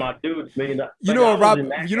 Yes. That was my dude. You know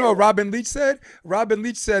what Robin Leach said? Robin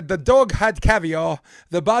Leach said the dog had caviar,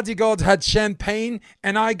 the bodyguard had champagne,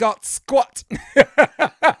 and I got squat.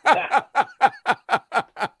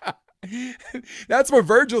 That's what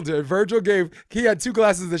Virgil did. He had 2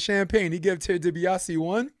 glasses of champagne. He gave Ted DiBiase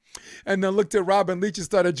one, and then looked at Robin Leach and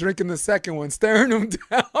started drinking the second one, staring him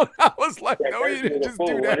down. I was like, no, you didn't just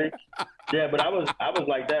do that. Yeah, but I was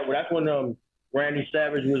like that. Well, that's when Randy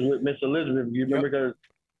Savage was with Miss Elizabeth. You remember? Because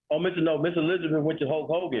Miss Elizabeth went to Hulk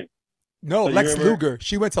Hogan. No, so Lex Luger.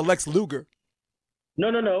 She went to Lex Luger.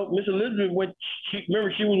 No. Miss Elizabeth went. She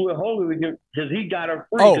was with Hogan because he got her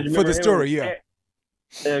free. Oh, for the story, yeah.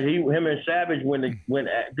 Him and Savage when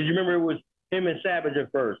because you remember it was him and Savage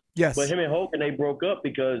at first. Yes. But him and Hogan they broke up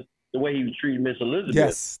because the way he was treating Miss Elizabeth.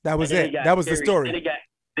 Yes, that was it. That was the story.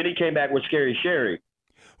 Then he came back with Scary Sherry.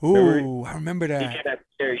 Ooh, I remember that. He came back with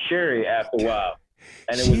Scary Sherry after a while,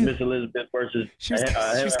 and it was Miss Elizabeth versus. She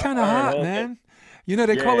was kind of hot, man. You know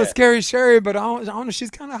they call her Scary Sherry, but I don't know.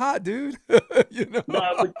 She's kind of hot, dude. You know. No,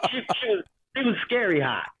 but she was scary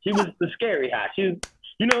hot. She was the scary hot. She,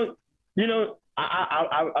 you know.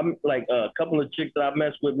 I'm like a couple of chicks that I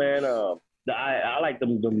messed with, man. I like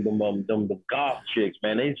them golf chicks,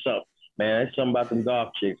 man. Man, there's something about them golf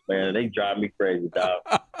chicks, man. They drive me crazy, dog.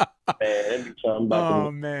 Man, they be something about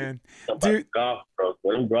Oh man, something about dude. them golf girls,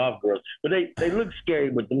 but them golf girls. But they look scary,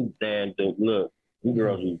 but them damn dude, look, them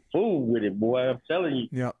girls be fool with it, boy. I'm telling you.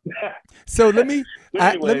 Yeah. So let me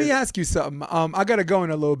But let me anyways, ask you something. I gotta go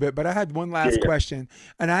in a little bit, but I had one yeah, last yeah. question,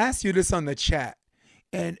 and I asked you this on the chat,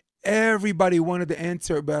 and everybody wanted to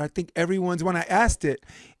answer it, but I think everyone's when I asked it,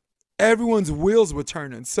 everyone's wheels were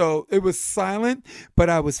turning. So it was silent, but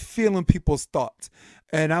I was feeling people's thoughts,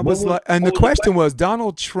 and I was like, and the what was the question question? was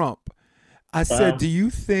Donald Trump. I said, Uh, do you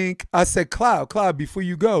think? I said, Cloud, before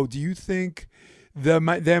you go, do you think there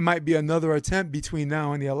might be another attempt between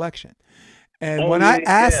now and the election? And oh when I yeah,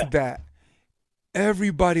 yeah. asked that,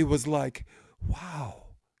 everybody was like, wow,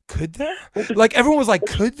 could there? What the, Like everyone was like,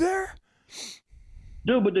 could there?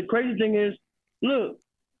 dude? But the crazy thing is, look,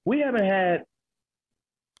 we haven't had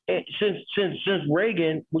since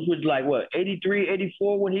Reagan, which was like what 83,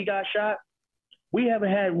 84 when he got shot. We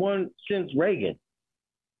haven't had one since Reagan.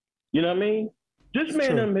 You know what I mean? This It's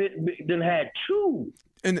man true. done had two.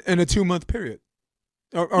 In a 2 month period.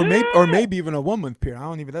 Or Yeah. maybe even a 1 month period. I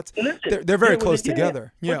don't even that's Listen, they're very there was a close yeah.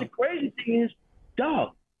 together. But Yeah. the crazy thing is, dog,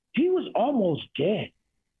 he was almost dead.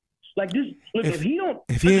 Like this, look, if If he don't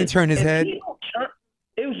if he listen, ain't turn his if head, he don't turn,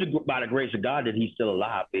 it was by the grace of God that he's still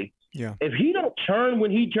alive, B. yeah. If he don't turn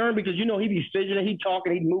when he turned, because you know he be fidgeting, he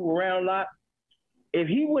talking, he move around a lot. If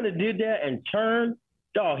he would have did that and turned,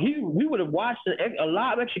 dog, we would have watched a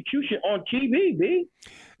live execution on TV, B.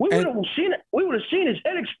 We would And have seen it. We would have seen his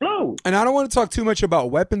head explode. and I don't want to talk too much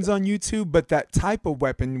about weapons on YouTube, but that type of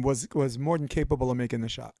weapon was more than capable of making the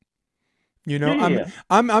shot. You know, I'm Yeah,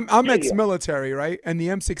 I'm I'm I'm yeah, ex-military, right? And the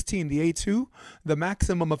M16, the A2, the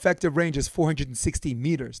maximum effective range is 460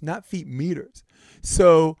 meters, not feet, meters.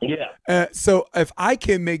 So, yeah. so if I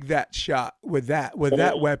can make that shot with that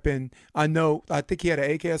Mhm. weapon, I know. I think he had an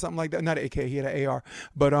AK or something like that. Not an AK, he had an AR.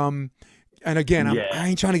 But and again, Yeah, I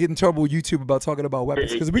ain't trying to get in trouble with YouTube about talking about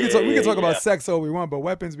weapons because yeah, we can yeah, talk about yeah. sex all we want, but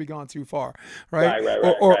weapons be gone too far, right? Right, right, Or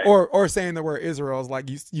right, or right. or, or saying the word Israel is like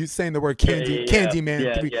you saying the word Yeah, yeah, Candyman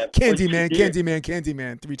yeah, three yeah. But yeah,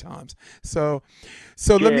 Candyman 3 times. So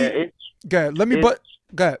let yeah. me go ahead. Let me It's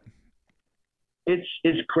go ahead.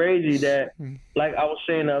 it's crazy that, Mm, like I was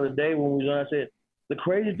saying the other day when we was on, I said the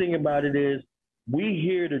crazy thing about it is we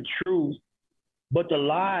hear the truth, but the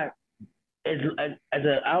lie, as an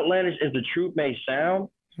outlandish as the truth may sound,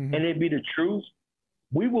 mhm. and it be the truth,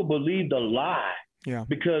 we will believe the lie Yeah.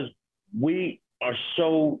 because we are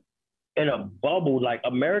so in a bubble. Like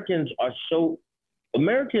Americans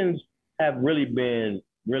have really been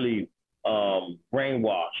really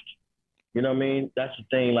brainwashed. You know what I mean? That's the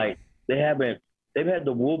thing. Like they've had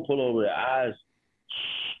the wool pull over their eyes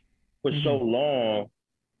for so Mhm. long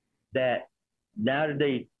that now that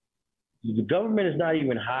the government is not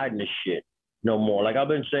even hiding the shit no more. Like I've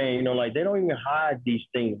been saying, like they don't even hide these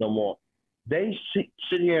things no more. They sit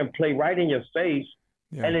here and play right in your face,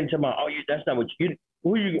 Yeah. and then tell me, oh, that's not what you.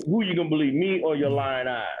 Who you gonna believe, me or your Mhm. lying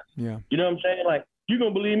eyes? Yeah. You know what I'm saying? Like you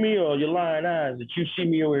gonna believe me or your lying eyes that you see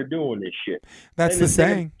me over here doing this shit. That's And the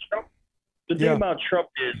saying. the thing Yeah. about Trump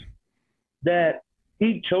is that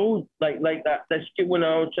he told that skit when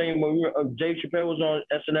I was saying when Dave Chappelle was on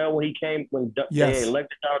SNL when he came when they had Yes.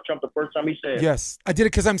 elected Donald Trump the first time. He said Yes. I did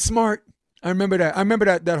it because I'm smart. I remember that. I remember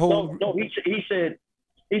that no, whole. no. He said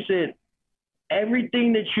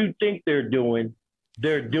everything that you think they're doing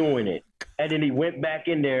it. And then he went back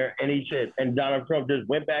in there and he said, and Donald Trump just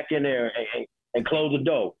went back in there and closed the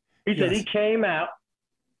door. He said he Yes. came out.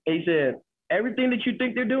 He said everything that you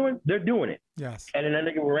think they're doing it. Yes. And then that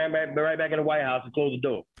nigga ran right back in the White House and closed the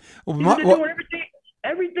door. Well, He said they're doing everything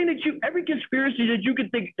every conspiracy that you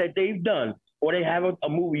could think that they've done, or they have a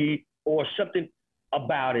movie or something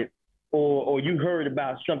about it, or you heard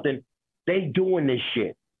about something, they doing this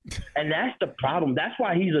shit. And that's the problem. That's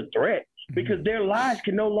why he's a threat, because their lies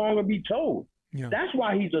can no longer be told. Yeah. That's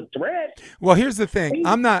why he's a threat. Well, here's the thing. He,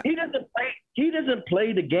 I'm not. he doesn't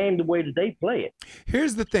play the game the way that they play it.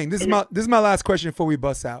 Here's the thing. And This is my last question before we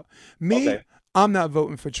bust out. Me, okay. I'm not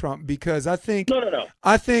voting for Trump because No.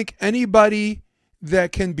 I think anybody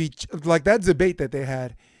that can be like that debate that they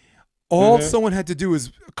had, all Mm-hmm. someone had to do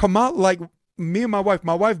is come out like me and my wife.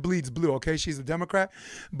 My wife bleeds blue, okay? She's a Democrat.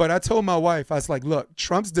 But I told my wife, I was like, look,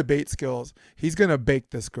 Trump's debate skills, he's going to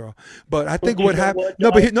bake this girl. But I think You what know happened, what,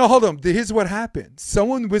 no, but dog? no, hold on. Here's what happened.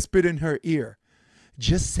 Someone whispered in her ear,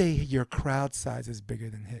 just say your crowd size is bigger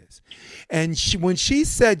than his. And when she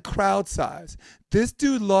said crowd size, this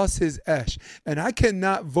dude lost his esh. And I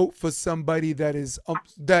cannot vote for somebody that is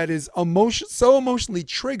so emotionally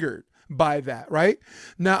triggered by that, right?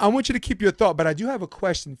 Now, I want you to keep your thought, but I do have a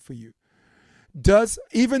question for you.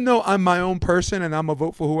 Even though I'm my own person and I'm a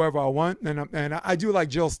vote for whoever I want, and I do like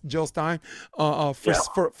Jill Stein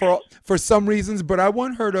for some reasons, but I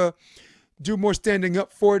want her to do more standing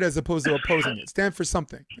up for it as opposed to opposing it. Stand for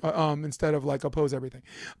something instead of like oppose everything.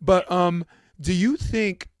 But do you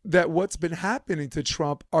think that what's been happening to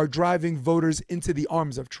Trump are driving voters into the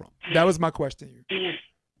arms of Trump? That was my question to you.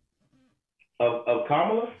 Of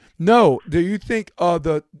Kamala? No. Do you think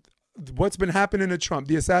what's been happening to Trump,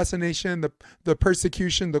 the assassination, the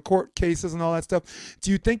persecution, the court cases and all that stuff, do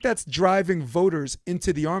you think that's driving voters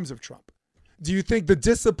into the arms of Trump? Do you think the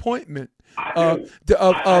disappointment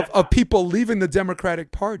of people leaving the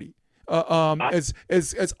Democratic Party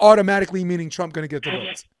is automatically meaning Trump going to get the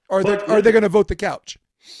votes? Or are they going to vote the couch?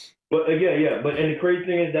 But But and the crazy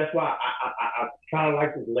thing is that's why I kind of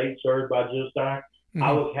like this late surge by Jill Stein. Mm-hmm.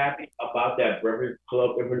 I was happy about that Breakfast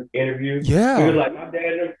Club interview. Yeah. Because like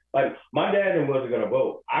my dad wasn't gonna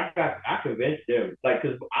vote. I convinced them, like,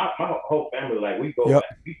 because my whole family, like, we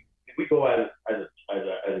go as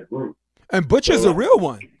a group. And Butch is a real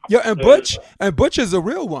one. Yeah, and Butch is a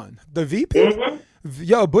real one. The VP. Mm-hmm.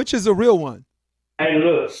 Yo, Butch is a real one. And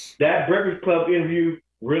look, that Breakfast Club interview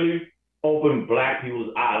really opened black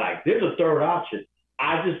people's eyes. Like, there's a third option.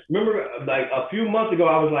 I just remember, like, a few months ago,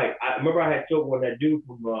 I was like, I remember I had told one that dude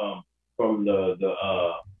from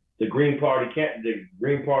the Green Party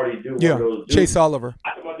dude. Yeah, Chase Oliver.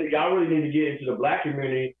 I said, y'all really need to get into the black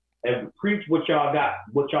community and preach what y'all got,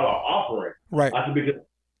 what y'all are offering. Right. I said, because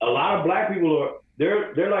a lot of black people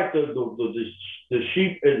they're like the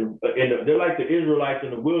sheep and they're like the Israelites in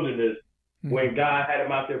the wilderness when God had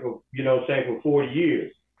them out there for, for 40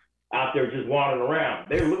 years. Out there just wandering around.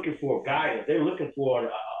 They're looking for guidance. They're looking for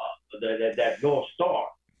that North Star.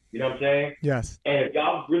 You know what I'm saying? Yes. And if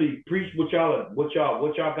y'all really preach what y'all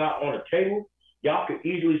got on the table, y'all could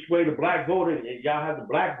easily sway the black voter, and y'all have the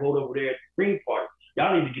black vote over there at the Green Party.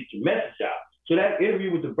 Y'all need to get your message out. So that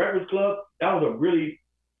interview with the Breakfast Club, that was a really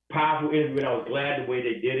powerful interview, and I was glad the way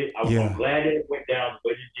they did it. I was glad that it went down the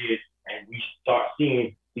way it did, and we start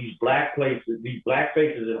seeing these black faces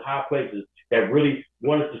in high places that really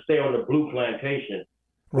want us to stay on the blue plantation,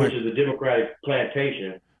 which is the Democratic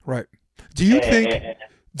plantation. Right. Do you think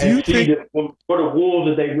for the wolves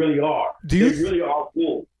that they really are? They really are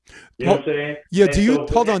wolves. You know what I'm saying? Yeah. Do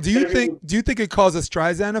you think it caused a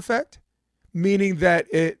Streisand effect, meaning that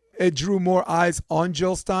it drew more eyes on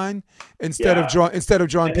Jill Stein instead of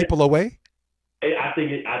drawing people away? I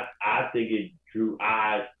think it drew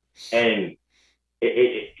eyes, and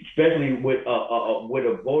especially with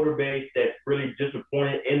a voter base that's really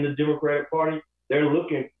disappointed in the Democratic Party. They're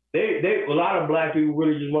looking. A lot of black people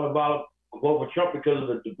really just want to vote for Trump because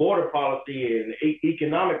of the border policy and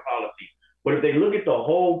economic policy. But if they look at the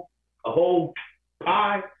whole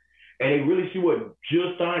pie and they really see what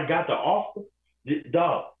Jill Stein got to offer,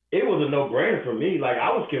 dog, it was a no-brainer for me. Like, I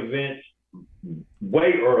was convinced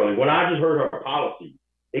way early when I just heard her policy.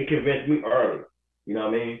 It convinced me early. You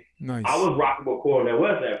know what I mean? Nice. I was rocking with Cornel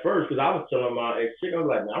West at first because I was telling my ex-chick, I was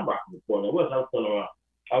like, man, I'm rocking with Cornel West. I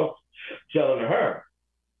was telling her.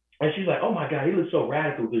 And she's like, oh, my God, he looks so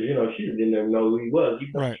radical because, she didn't even know who he was.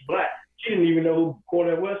 Even though she's black. She didn't even know who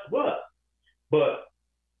Cornel West was. But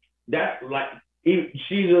that's like,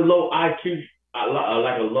 she's a low IQ,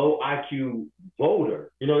 like a low IQ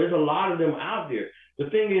voter. There's a lot of them out there.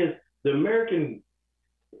 The thing is, the American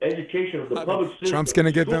education of the public system. Trump's going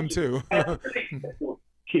to get them too.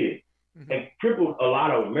 Kids and crippled a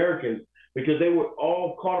lot of Americans because they were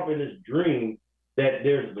all caught up in this dream that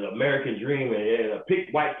there's the American dream and a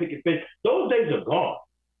white picket fence. Those days are gone,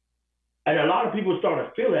 and a lot of people are starting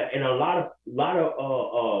to feel that, and a lot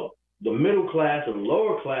of the middle class and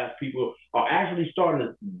lower class people are actually starting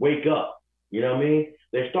to wake up. You know what I mean?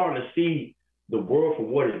 They're starting to see the world for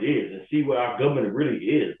what it is and see what our government really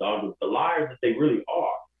is, the liars that they really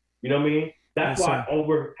are. You know what I mean? That's why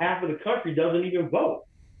over half of the country doesn't even vote.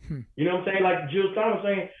 You know what I'm saying? Like Jill Stein was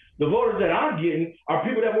saying, the voters that I'm getting are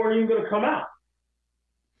people that weren't even going to come out.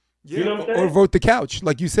 Yeah, you know what I'm saying? Or vote the couch,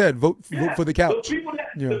 like you said. Vote for the couch. The people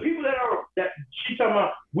that she's talking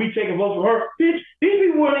about, we taking votes for her. These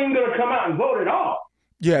people weren't even going to come out and vote at all.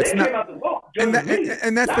 Yeah, they came out to vote. And that's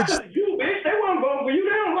you, bitch. They weren't voting for you. They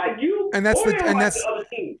don't like you.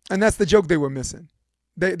 And that's the joke they were missing.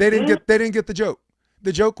 They didn't get the joke.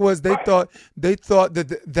 The joke was they thought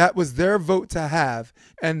that was their vote to have,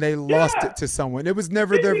 and they lost it to someone. It was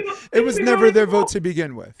never their vote to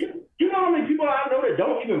begin with. You know how many people I know that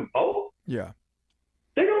don't even vote? Yeah,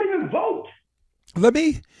 they don't even vote. Let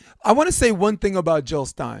me I want to say one thing about Jill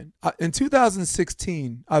Stein. In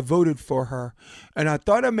 2016, I voted for her, and I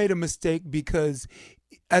thought I made a mistake because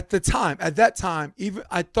at that time, even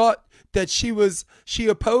I thought that she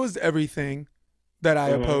opposed everything that I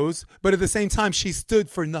opposed, but at the same time, she stood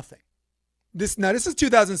for nothing. This is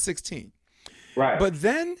 2016, Right. but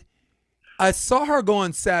then I saw her go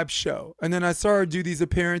on Sab's show, and then I saw her do these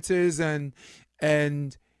appearances, and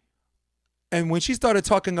when she started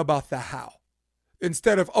talking about the how.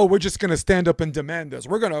 Instead of, oh, we're just going to stand up and demand this.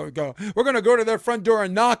 We're going to go to their front door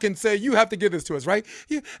and knock and say, you have to give this to us, right?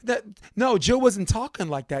 No, Jill wasn't talking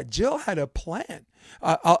like that. Jill had a plan.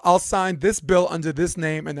 I'll sign this bill under this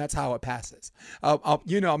name, and that's how it passes. I'll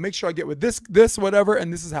make sure I get with this, whatever,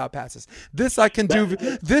 and this is how it passes. This I can do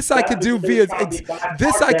via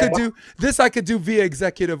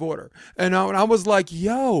executive order. And I was like,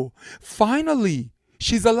 yo, finally.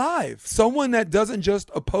 She's alive. Someone that doesn't just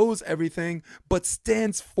oppose everything, but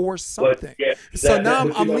stands for something. So now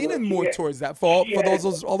I'm leaning more towards that for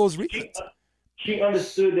all those reasons. She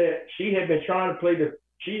understood that she had been trying to play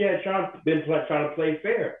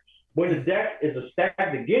fair. When the deck is stacked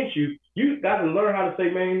against you, you got to learn how to say,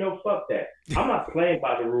 man, fuck that. I'm not playing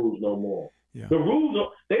by the rules no more. Yeah. The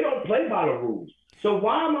rules, they don't play by the rules. So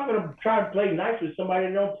why am I going to try to play nice with somebody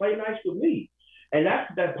that don't play nice with me? And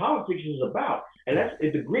that's that politics is about. And that's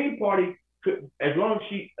if the Green Party could, as long as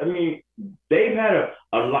they've had a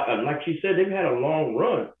like she said, they've had a long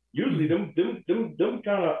run. Usually them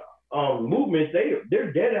kind of movements,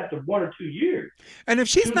 they're dead after 1 or 2 years. And if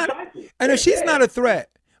she's not a threat,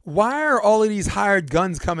 why are all of these hired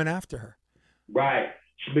guns coming after her? Right.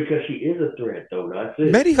 Because she is a threat, though. That's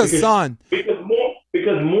it. Mehdi Hassan. Because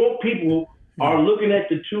more people are looking at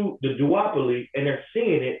the duopoly and they're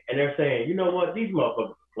seeing it and they're saying, you know what, these motherfuckers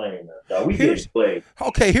are playing us. We getting played.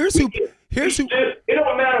 Okay, here's who. It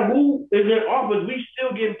don't matter who is in office, we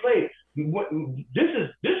still getting played. This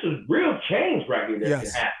is real change right here that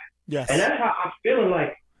can happen. Yes. And that's how I'm feeling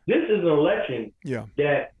like this is an election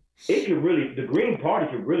that it could really, the Green Party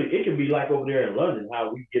it could be like over there in London,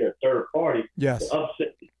 how we get a third party to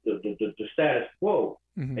upset the status quo.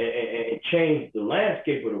 Mm-hmm. And change the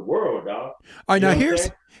landscape of the world, dog. All right, now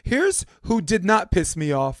here's who did not piss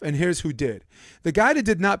me off, and here's who did. The guy that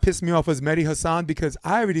did not piss me off was Mehdi Hassan because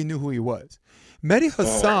I already knew who he was. Mehdi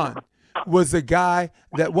Hassan was a guy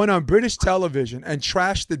that went on British television and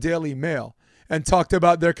trashed the Daily Mail and talked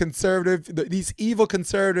about their these evil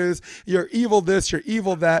conservatives. You're evil this, you're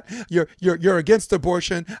evil that. You're against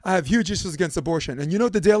abortion. I have huge issues against abortion. And you know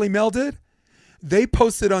what the Daily Mail did? They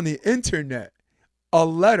posted on the internet a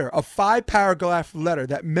 5-paragraph letter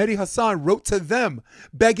that Mehdi Hassan wrote to them,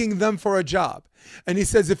 begging them for a job. And he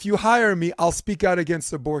says, if you hire me, I'll speak out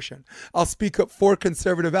against abortion. I'll speak up for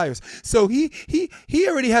conservative values. So he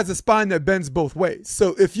already has a spine that bends both ways.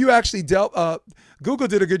 So if you actually Google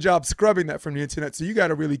did a good job scrubbing that from the internet. So you got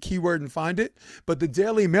to really keyword and find it. But the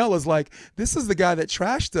Daily Mail is like, this is the guy that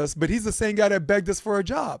trashed us, but he's the same guy that begged us for a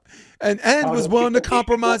job and was willing to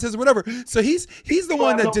compromise his whatever. So he's the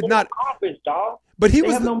one that did not. But he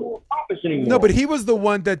was but he was the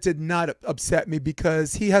one that did not upset me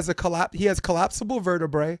because he has collapsible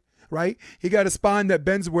vertebrae, right? He got a spine that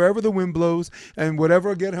bends wherever the wind blows and whatever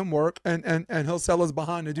will get him work, and he'll sell his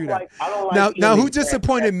behind to do that. Now who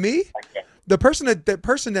disappointed me? The person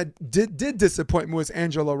that did disappoint me was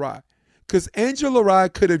Angela Rye. Because Angela Rye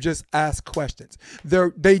could have just asked questions.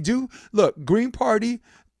 They do look, Green Party,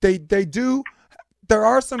 they do. There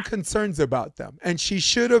are some concerns about them, and she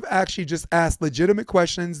should have actually just asked legitimate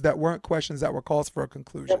questions that weren't questions that were calls for a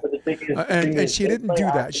conclusion. And she didn't do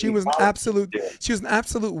that. She was an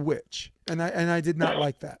absolute witch, and I did not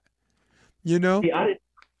like that. You know? See,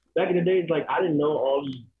 back in the days, like I didn't know all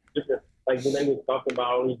these different, like when they were talking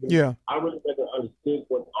about all these different, I really never understood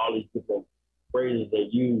what all these different phrases they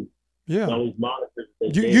use. Yeah. All these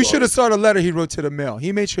monikers. You should have saw the letter he wrote to the Mail.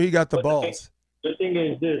 He made sure he got the balls. The thing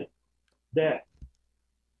is this, that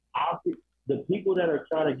the people that are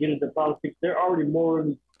trying to get into politics, they're already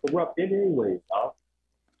morally corrupt anyways, dog.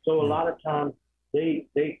 So a lot of times they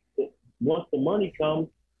once the money comes,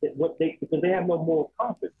 because they have no moral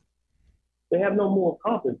compass. They have no moral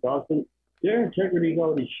compass, dog. So their integrity is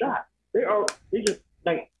already shot. They just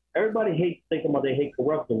like everybody hates thinking about they hate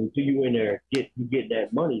corruption until you in there you get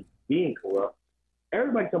that money being corrupt.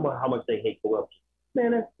 Everybody talking about how much they hate corruption.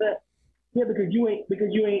 Man, that's that. Yeah, because you ain't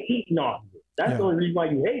eating off of it. That's the only reason why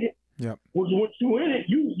you hate it. Yeah. Once you in it,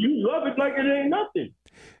 you love it like it ain't nothing.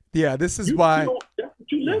 Yeah, this is why. That's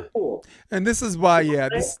what you live for. And this is why, More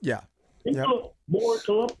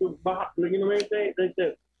corrupt, you know what I'm saying?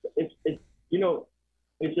 It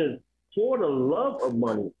says, for the love of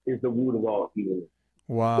money is the root of all evil.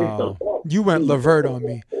 It's the Wow. law. You went Levert on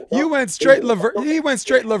me. You went straight Levert. He went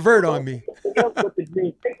straight Levert on me. With the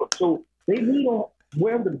green paper. So they need on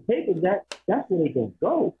wherever the paper's at, that's where they can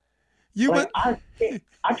go. You Like went.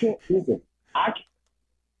 I can't listen. I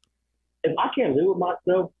if I can't live with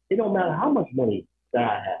myself, it don't matter how much money that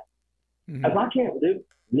I have. If I can't live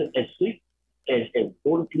and sleep and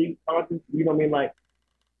go to sleep conscious, you know what I mean? Like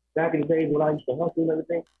back in the days when I used to hustle and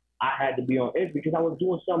everything, I had to be on edge because I was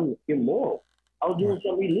doing something immoral. I was doing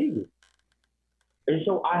something illegal. And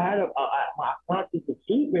so I had my conscience of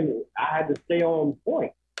sleeping, I had to stay on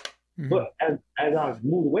point. But as I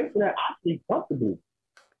moved away from that, I sleep comfortably.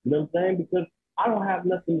 You know what I'm saying? Because I don't have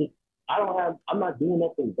nothing to, I'm not doing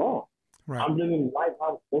nothing wrong. Right. I'm living life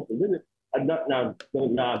how I'm supposed to live it. Now,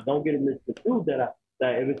 don't get it misconstrued that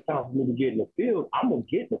if it's time for me to get in the field, I'm going to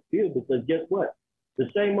get in the field because guess what? The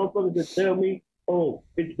same motherfuckers that tell me, oh,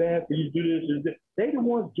 it's bad for you to do this and this, they the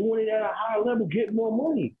ones doing it at a higher level, getting more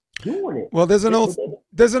money, doing it. Well, there's an old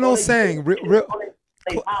saying.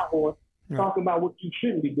 Talking about what you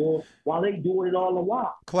shouldn't be doing while they doing it all the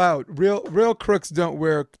while. Cloud, real crooks don't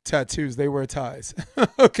wear tattoos. They wear ties.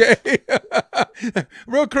 Okay.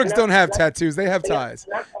 Real crooks don't have tattoos. They have ties.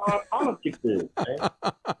 That's how our politics is, man.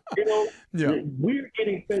 You know, we're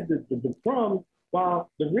getting fed the crumbs while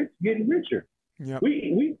the rich getting richer. Yep.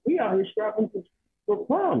 We out here scrapping for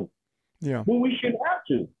crumbs. Yeah. When we shouldn't have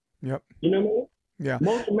to. Yep. You know what I mean? Yeah.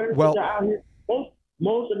 Most Americans are out here.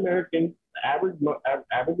 Most Americans, average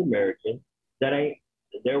Americans,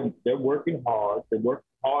 they're working hard. They work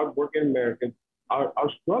hard working Americans are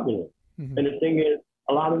struggling. And the thing is,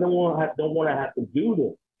 a lot of them don't want to have to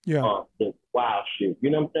do the wild shit. You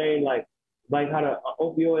know what I'm saying? Like how the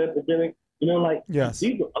opioid epidemic. You know, like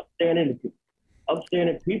these are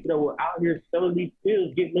upstanding people that were out here selling these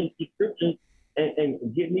pills, getting these prescriptions,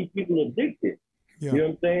 and getting these people addicted. Yeah. You know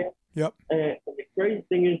what I'm saying? Yep. And the crazy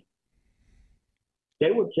thing is, they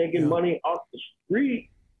were taking money off the street,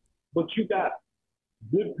 but you got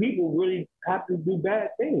good people really have to do bad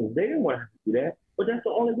things. They didn't want to have to do that, but that's the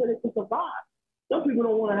only way they can survive. Some people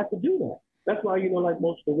don't want to have to do that. That's why, you know, like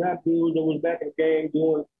most of the rap dudes that was back in the game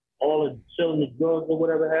doing all the selling the drugs or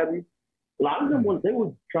whatever have you, a lot of them they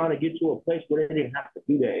were trying to get to a place where they didn't have to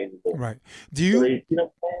do that anymore. Right. Do you? So you know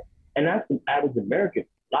what I'm saying? And that's the average American.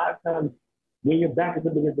 A lot of times when you're back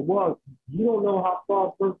against the wall, you don't know how far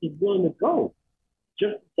a person's willing to go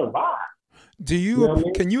just to survive. Do you? You know what I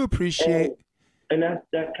mean? Can you appreciate? And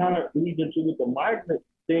that kind of leads into with the migrant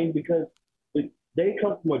thing because they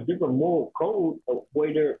come from a different moral code of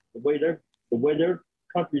the way their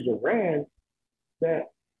countries are ran.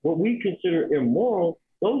 That what we consider immoral,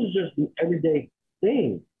 those are just everyday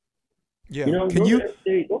things. Yeah. You know, can you?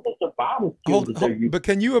 Those are survival skills. But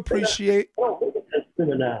can you appreciate? Look at that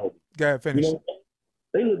criminality. Go ahead, finish. You know,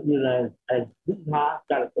 they look at it as this is how I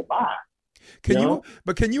gotta survive.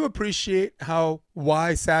 Can you appreciate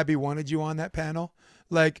why Sabby wanted you on that panel?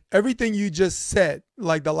 Like everything you just said,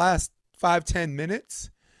 like the last 5-10 minutes,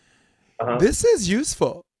 this is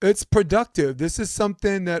useful. It's productive. This is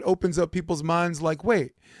something that opens up people's minds like,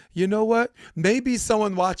 wait, you know what? Maybe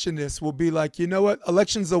someone watching this will be like, you know what?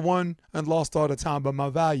 Elections are won and lost all the time, but my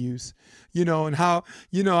values, you know, and how,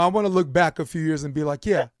 you know, I want to look back a few years and be like,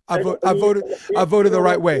 yeah, I voted the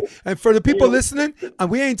right way. And for the people listening,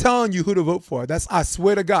 we ain't telling you who to vote for. I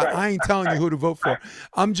swear to God, I ain't telling you who to vote for.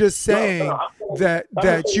 I'm just saying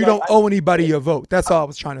that you don't owe anybody your vote. That's all I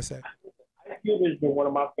was trying to say. Ice Cube has been one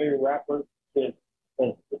of my favorite rappers since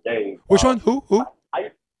the day. Which one? Who?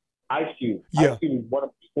 Ice Cube. Yeah. Ice Cube is one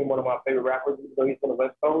of my favorite rappers. So he's from the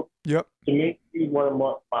West Coast. Yep. To me, he's one of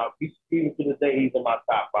my. Even to this day, he's in my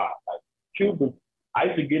top 5. Like Cube, I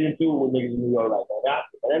used to get into it with niggas in New York like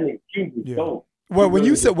that nigga Cube is dope. Well, when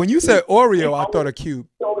you said Oreo, I thought of Cube.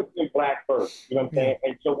 He always been black first. You know what I'm saying?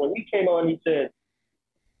 And so when he came on, he said,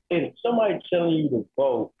 if somebody's telling you to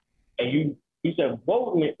vote, and he said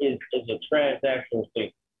voting is a transactional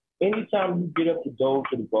thing. Anytime you get up to go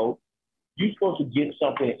to the vote, you're supposed to get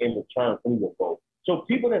something in return from your vote. So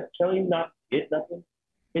people that's telling you not to get nothing,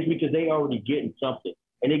 it's because they already getting something.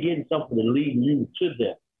 And they're getting something to lead you to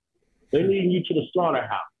them. They're leading you to the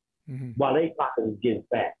slaughterhouse while their pocket is getting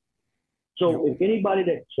fat. So if anybody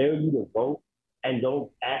that tells you to vote and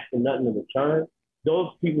don't ask for nothing in return,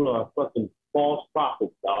 those people are fucking false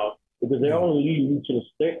prophets, dog. Because they're only leading you to the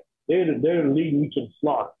stick. They're leading you to the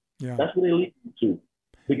slaughter. Yeah. That's what they lead you to.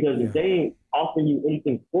 Because if they ain't offering you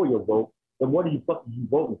anything for your vote, then what are you fucking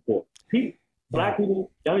voting for? Black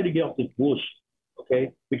people, y'all need to get off this bullshit,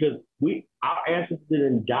 okay? Because our ancestors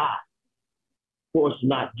didn't die for us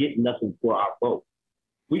not getting nothing for our vote.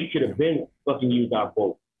 We should have been fucking used our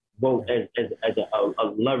vote vote as a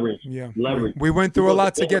leverage. Yeah, Leverage. we went through a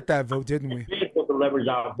lot to get that vote, didn't we? We're supposed to leverage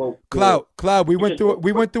our vote. Cloud, we went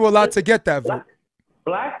through a lot to get that vote.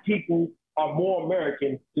 Black people are more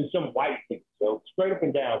American than some white people. So straight up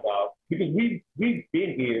and down, dog. Because we've been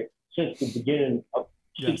here since the beginning of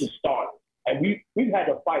since the start, and we've had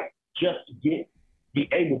to fight just to be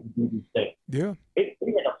able to do these things. Yeah.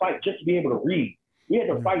 We had to fight just to be able to read. We had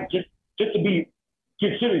to fight just to be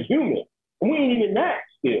considered human. And we ain't even that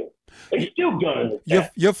still. They still gunning us.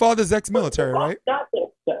 Your father's ex-military, right? Not to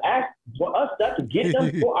ask for us not to get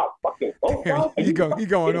them for our fucking vote. He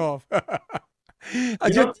going off.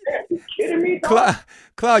 You kidding me, dog?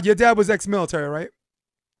 Cloud, your dad was ex-military, right?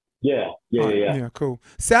 Yeah. Cool.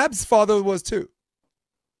 Sab's father was too.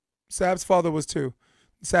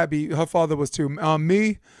 Sabby, her father was too.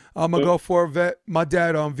 Me, I'm a Gulf War vet. My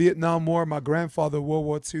dad Vietnam War. My grandfather World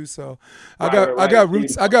War II. So I got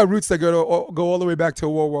roots. I got roots that go all the way back to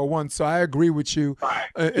World War I. So I agree with you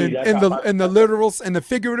in the literal and the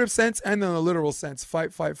figurative sense, and in the literal sense.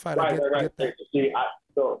 Fight. Right. See,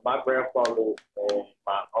 so my grandfather and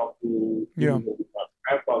my uncle. My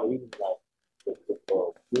grandfather, he was like the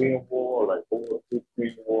Korean War, like World War II,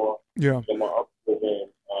 Korean War. Yeah. And my uncle was in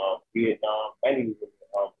Vietnam, and he was in the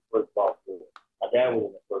first Gulf War. My dad was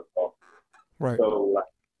in the first Gulf War. Right. So,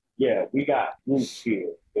 we got roots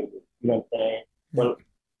here. You know what I'm saying? But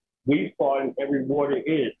we fought in every war there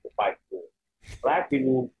is to fight for. Black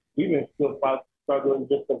people, we've been still struggling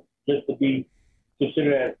just to be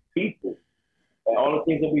considered as people. And all the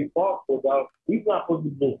things that we fought for, dog, we're not supposed to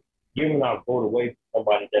be just giving our vote away to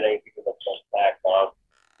somebody that ain't giving us something back, dog.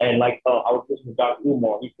 And I was listening to Dr.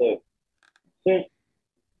 Umar, he said, since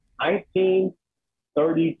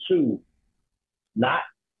 1932, not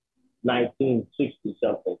 1960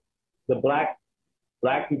 something, the black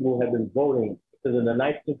people have been voting, because in the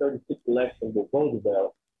 1936 election with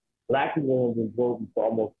Roosevelt, black people have been voting for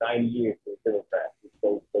almost 90 years for the Democrats.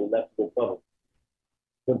 So left Republicans.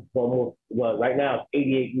 Right now it's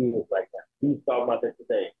 88 years right now. We was talking about that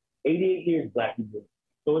today. 88 years black people.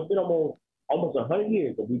 So it's been almost 100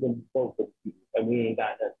 years that we've been voting for the people, and we ain't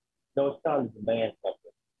got nothing. No, it's time to demand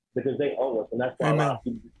something because they owe us, and that's why a lot of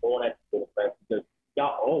people just going at the Democrats because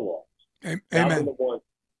y'all owe us. Amen.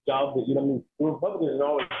 Y'all, you know what I mean? The Republicans are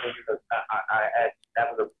always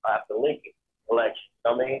after Lincoln election.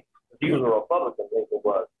 You know what I mean? He was a Republican, Lincoln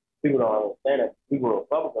was. People don't understand that. People were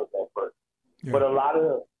Republicans at first. Yeah. But a lot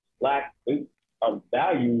of black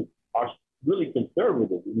values are really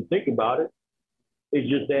conservative. If you think about it, it's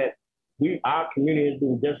just that our community has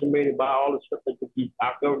been decimated by all the stuff that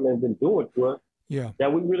our government has been doing to us. Yeah.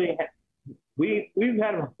 That we really we've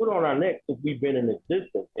had a foot on our neck since we've been in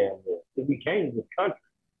existence down there. Since we came to this country.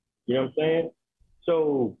 You know what I'm saying?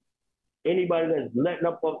 So anybody that's letting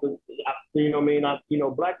up off the, you know what I mean?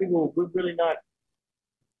 Black people, we're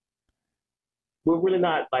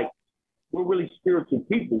really spiritual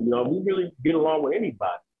people. You know, we really get along with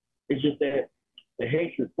anybody. It's just that the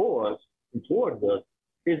hatred for us and towards us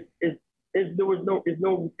it's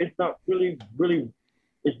not really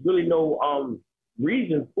no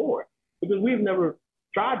reason for it because we've never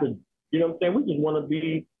tried to. You know what I'm saying? We just want to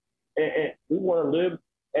be and we want to live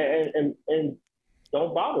and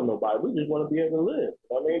don't bother nobody. We just want to be able to live. You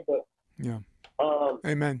know what I mean? But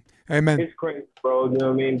Amen. It's crazy, bro. You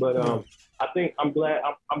know what I mean? But I think I'm glad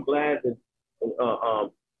that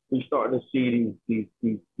we're starting to see these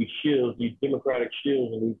shills, these Democratic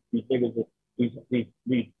shills, and these niggas, these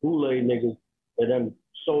Boule niggas that them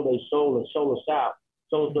sold their soul and sold us out,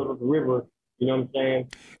 sold us to the river. You know what I'm saying?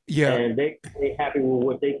 Yeah. And they happy with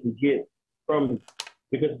what they can get from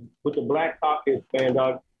because with the Black Caucus, man,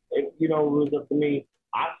 dog. It was up to me.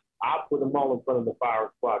 I put them all in front of the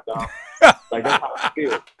fire squad, dog. Like that's how I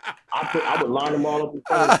feel. I would line them all up in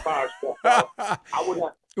front of the fire squad, dog. I would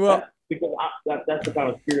not. Well, because that's the kind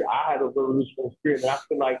of spirit I had, a revolutionary spirit, and I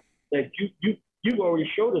feel like that you already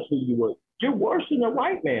showed us who you were. You're worse than a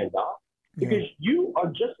white man, dog, because you are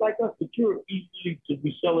just like us, but you're easy to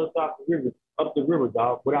be selling us up the river,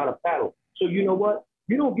 dog, without a paddle. So you know what?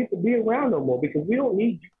 You don't get to be around no more because we don't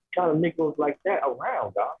need you kind of niggas like that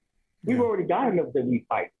around, dog. We've already got enough that we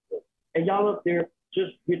fight for, and y'all up there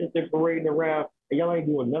just getting up there parading around, and y'all ain't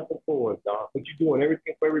doing nothing for us, dog. But you're doing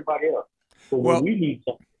everything for everybody else. But when we need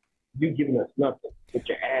something. You giving us nothing but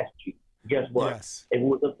your ass cheek. Guess what? Yes. If it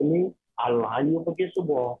was up to me, I'll line you up against the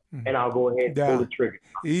wall and I'll go ahead and pull the trigger.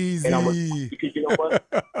 Easy. Because you know what?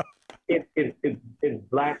 if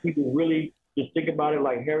black people really just think about it,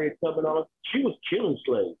 like Harriet Tubman, she was killing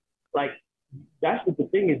slaves. Like that's what the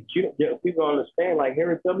thing is. People don't understand. Like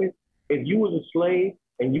Harriet Tubman, if you was a slave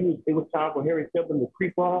and it was time for Harriet Tubman to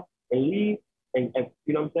creep off and leave, and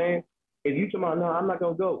you know what I'm saying? If you come out, no, I'm not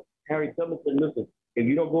gonna go. Harry Tubman said, listen, if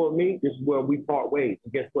you don't go with me, this is where we part ways.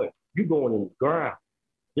 And guess what? You going in the ground.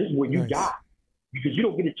 This is where you die. Because you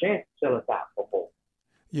don't get a chance to sell us out no more.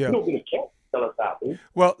 Yeah. You don't get a chance to sell us out, man.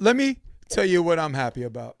 Well, let me tell you what I'm happy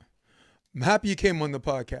about. I'm happy you came on the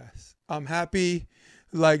podcast. I'm happy,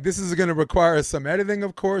 like, this is going to require some editing,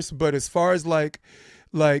 of course, but as far as like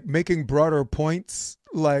making broader points,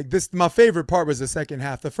 like this, my favorite part was the second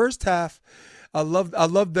half. The first half, I love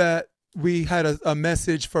that we had a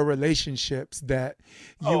message for relationships that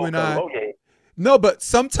you and I. Okay. No, but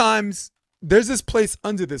sometimes there's this place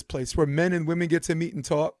under this place where men and women get to meet and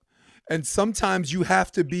talk, and sometimes you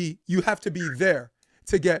have to be there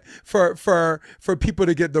to get for people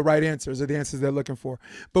to get the right answers or the answers they're looking for.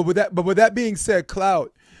 But with that being said, Cloud,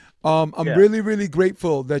 I'm really, really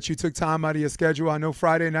grateful that you took time out of your schedule. I know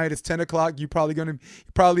Friday night is 10 o'clock. You're probably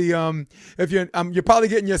if you're probably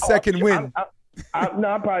getting your second win. I'm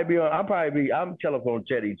telephone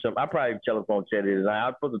chatting. I probably telephone chatting tonight. I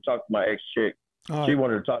was supposed to talk to my ex chick. Right. She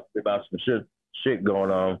wanted to talk to me about some shit going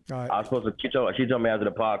on. Right. I was supposed to. She told me after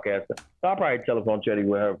the podcast. So I'll probably telephone chatting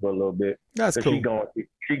with her for a little bit. That's cool.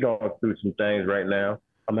 She going through some things right now.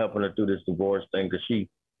 I'm helping her through this divorce thing because she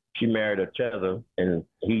married a tether and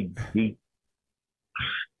he.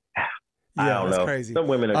 I don't know. Crazy. Some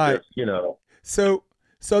women are just, you know. So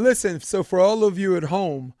listen. So for all of you at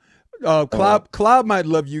home. Cloud might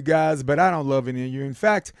love you guys, but I don't love any of you. In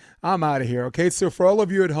fact, I'm out of here, okay? So for all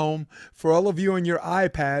of you at home, for all of you on your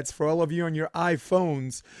iPads, for all of you on your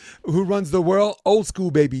iPhones, who runs the world? Old school,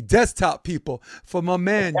 baby. Desktop people. For my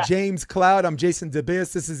man, James Cloud, I'm Jason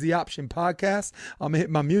DeBeers. This is The Option Podcast. I'm going to hit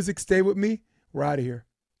my music. Stay with me. We're out of here.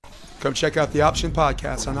 Come check out The Option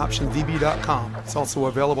Podcast on OptionVB.com. It's also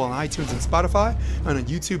available on iTunes and Spotify and on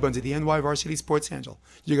YouTube under the NY Varsity Sports handle.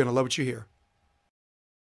 You're going to love what you hear.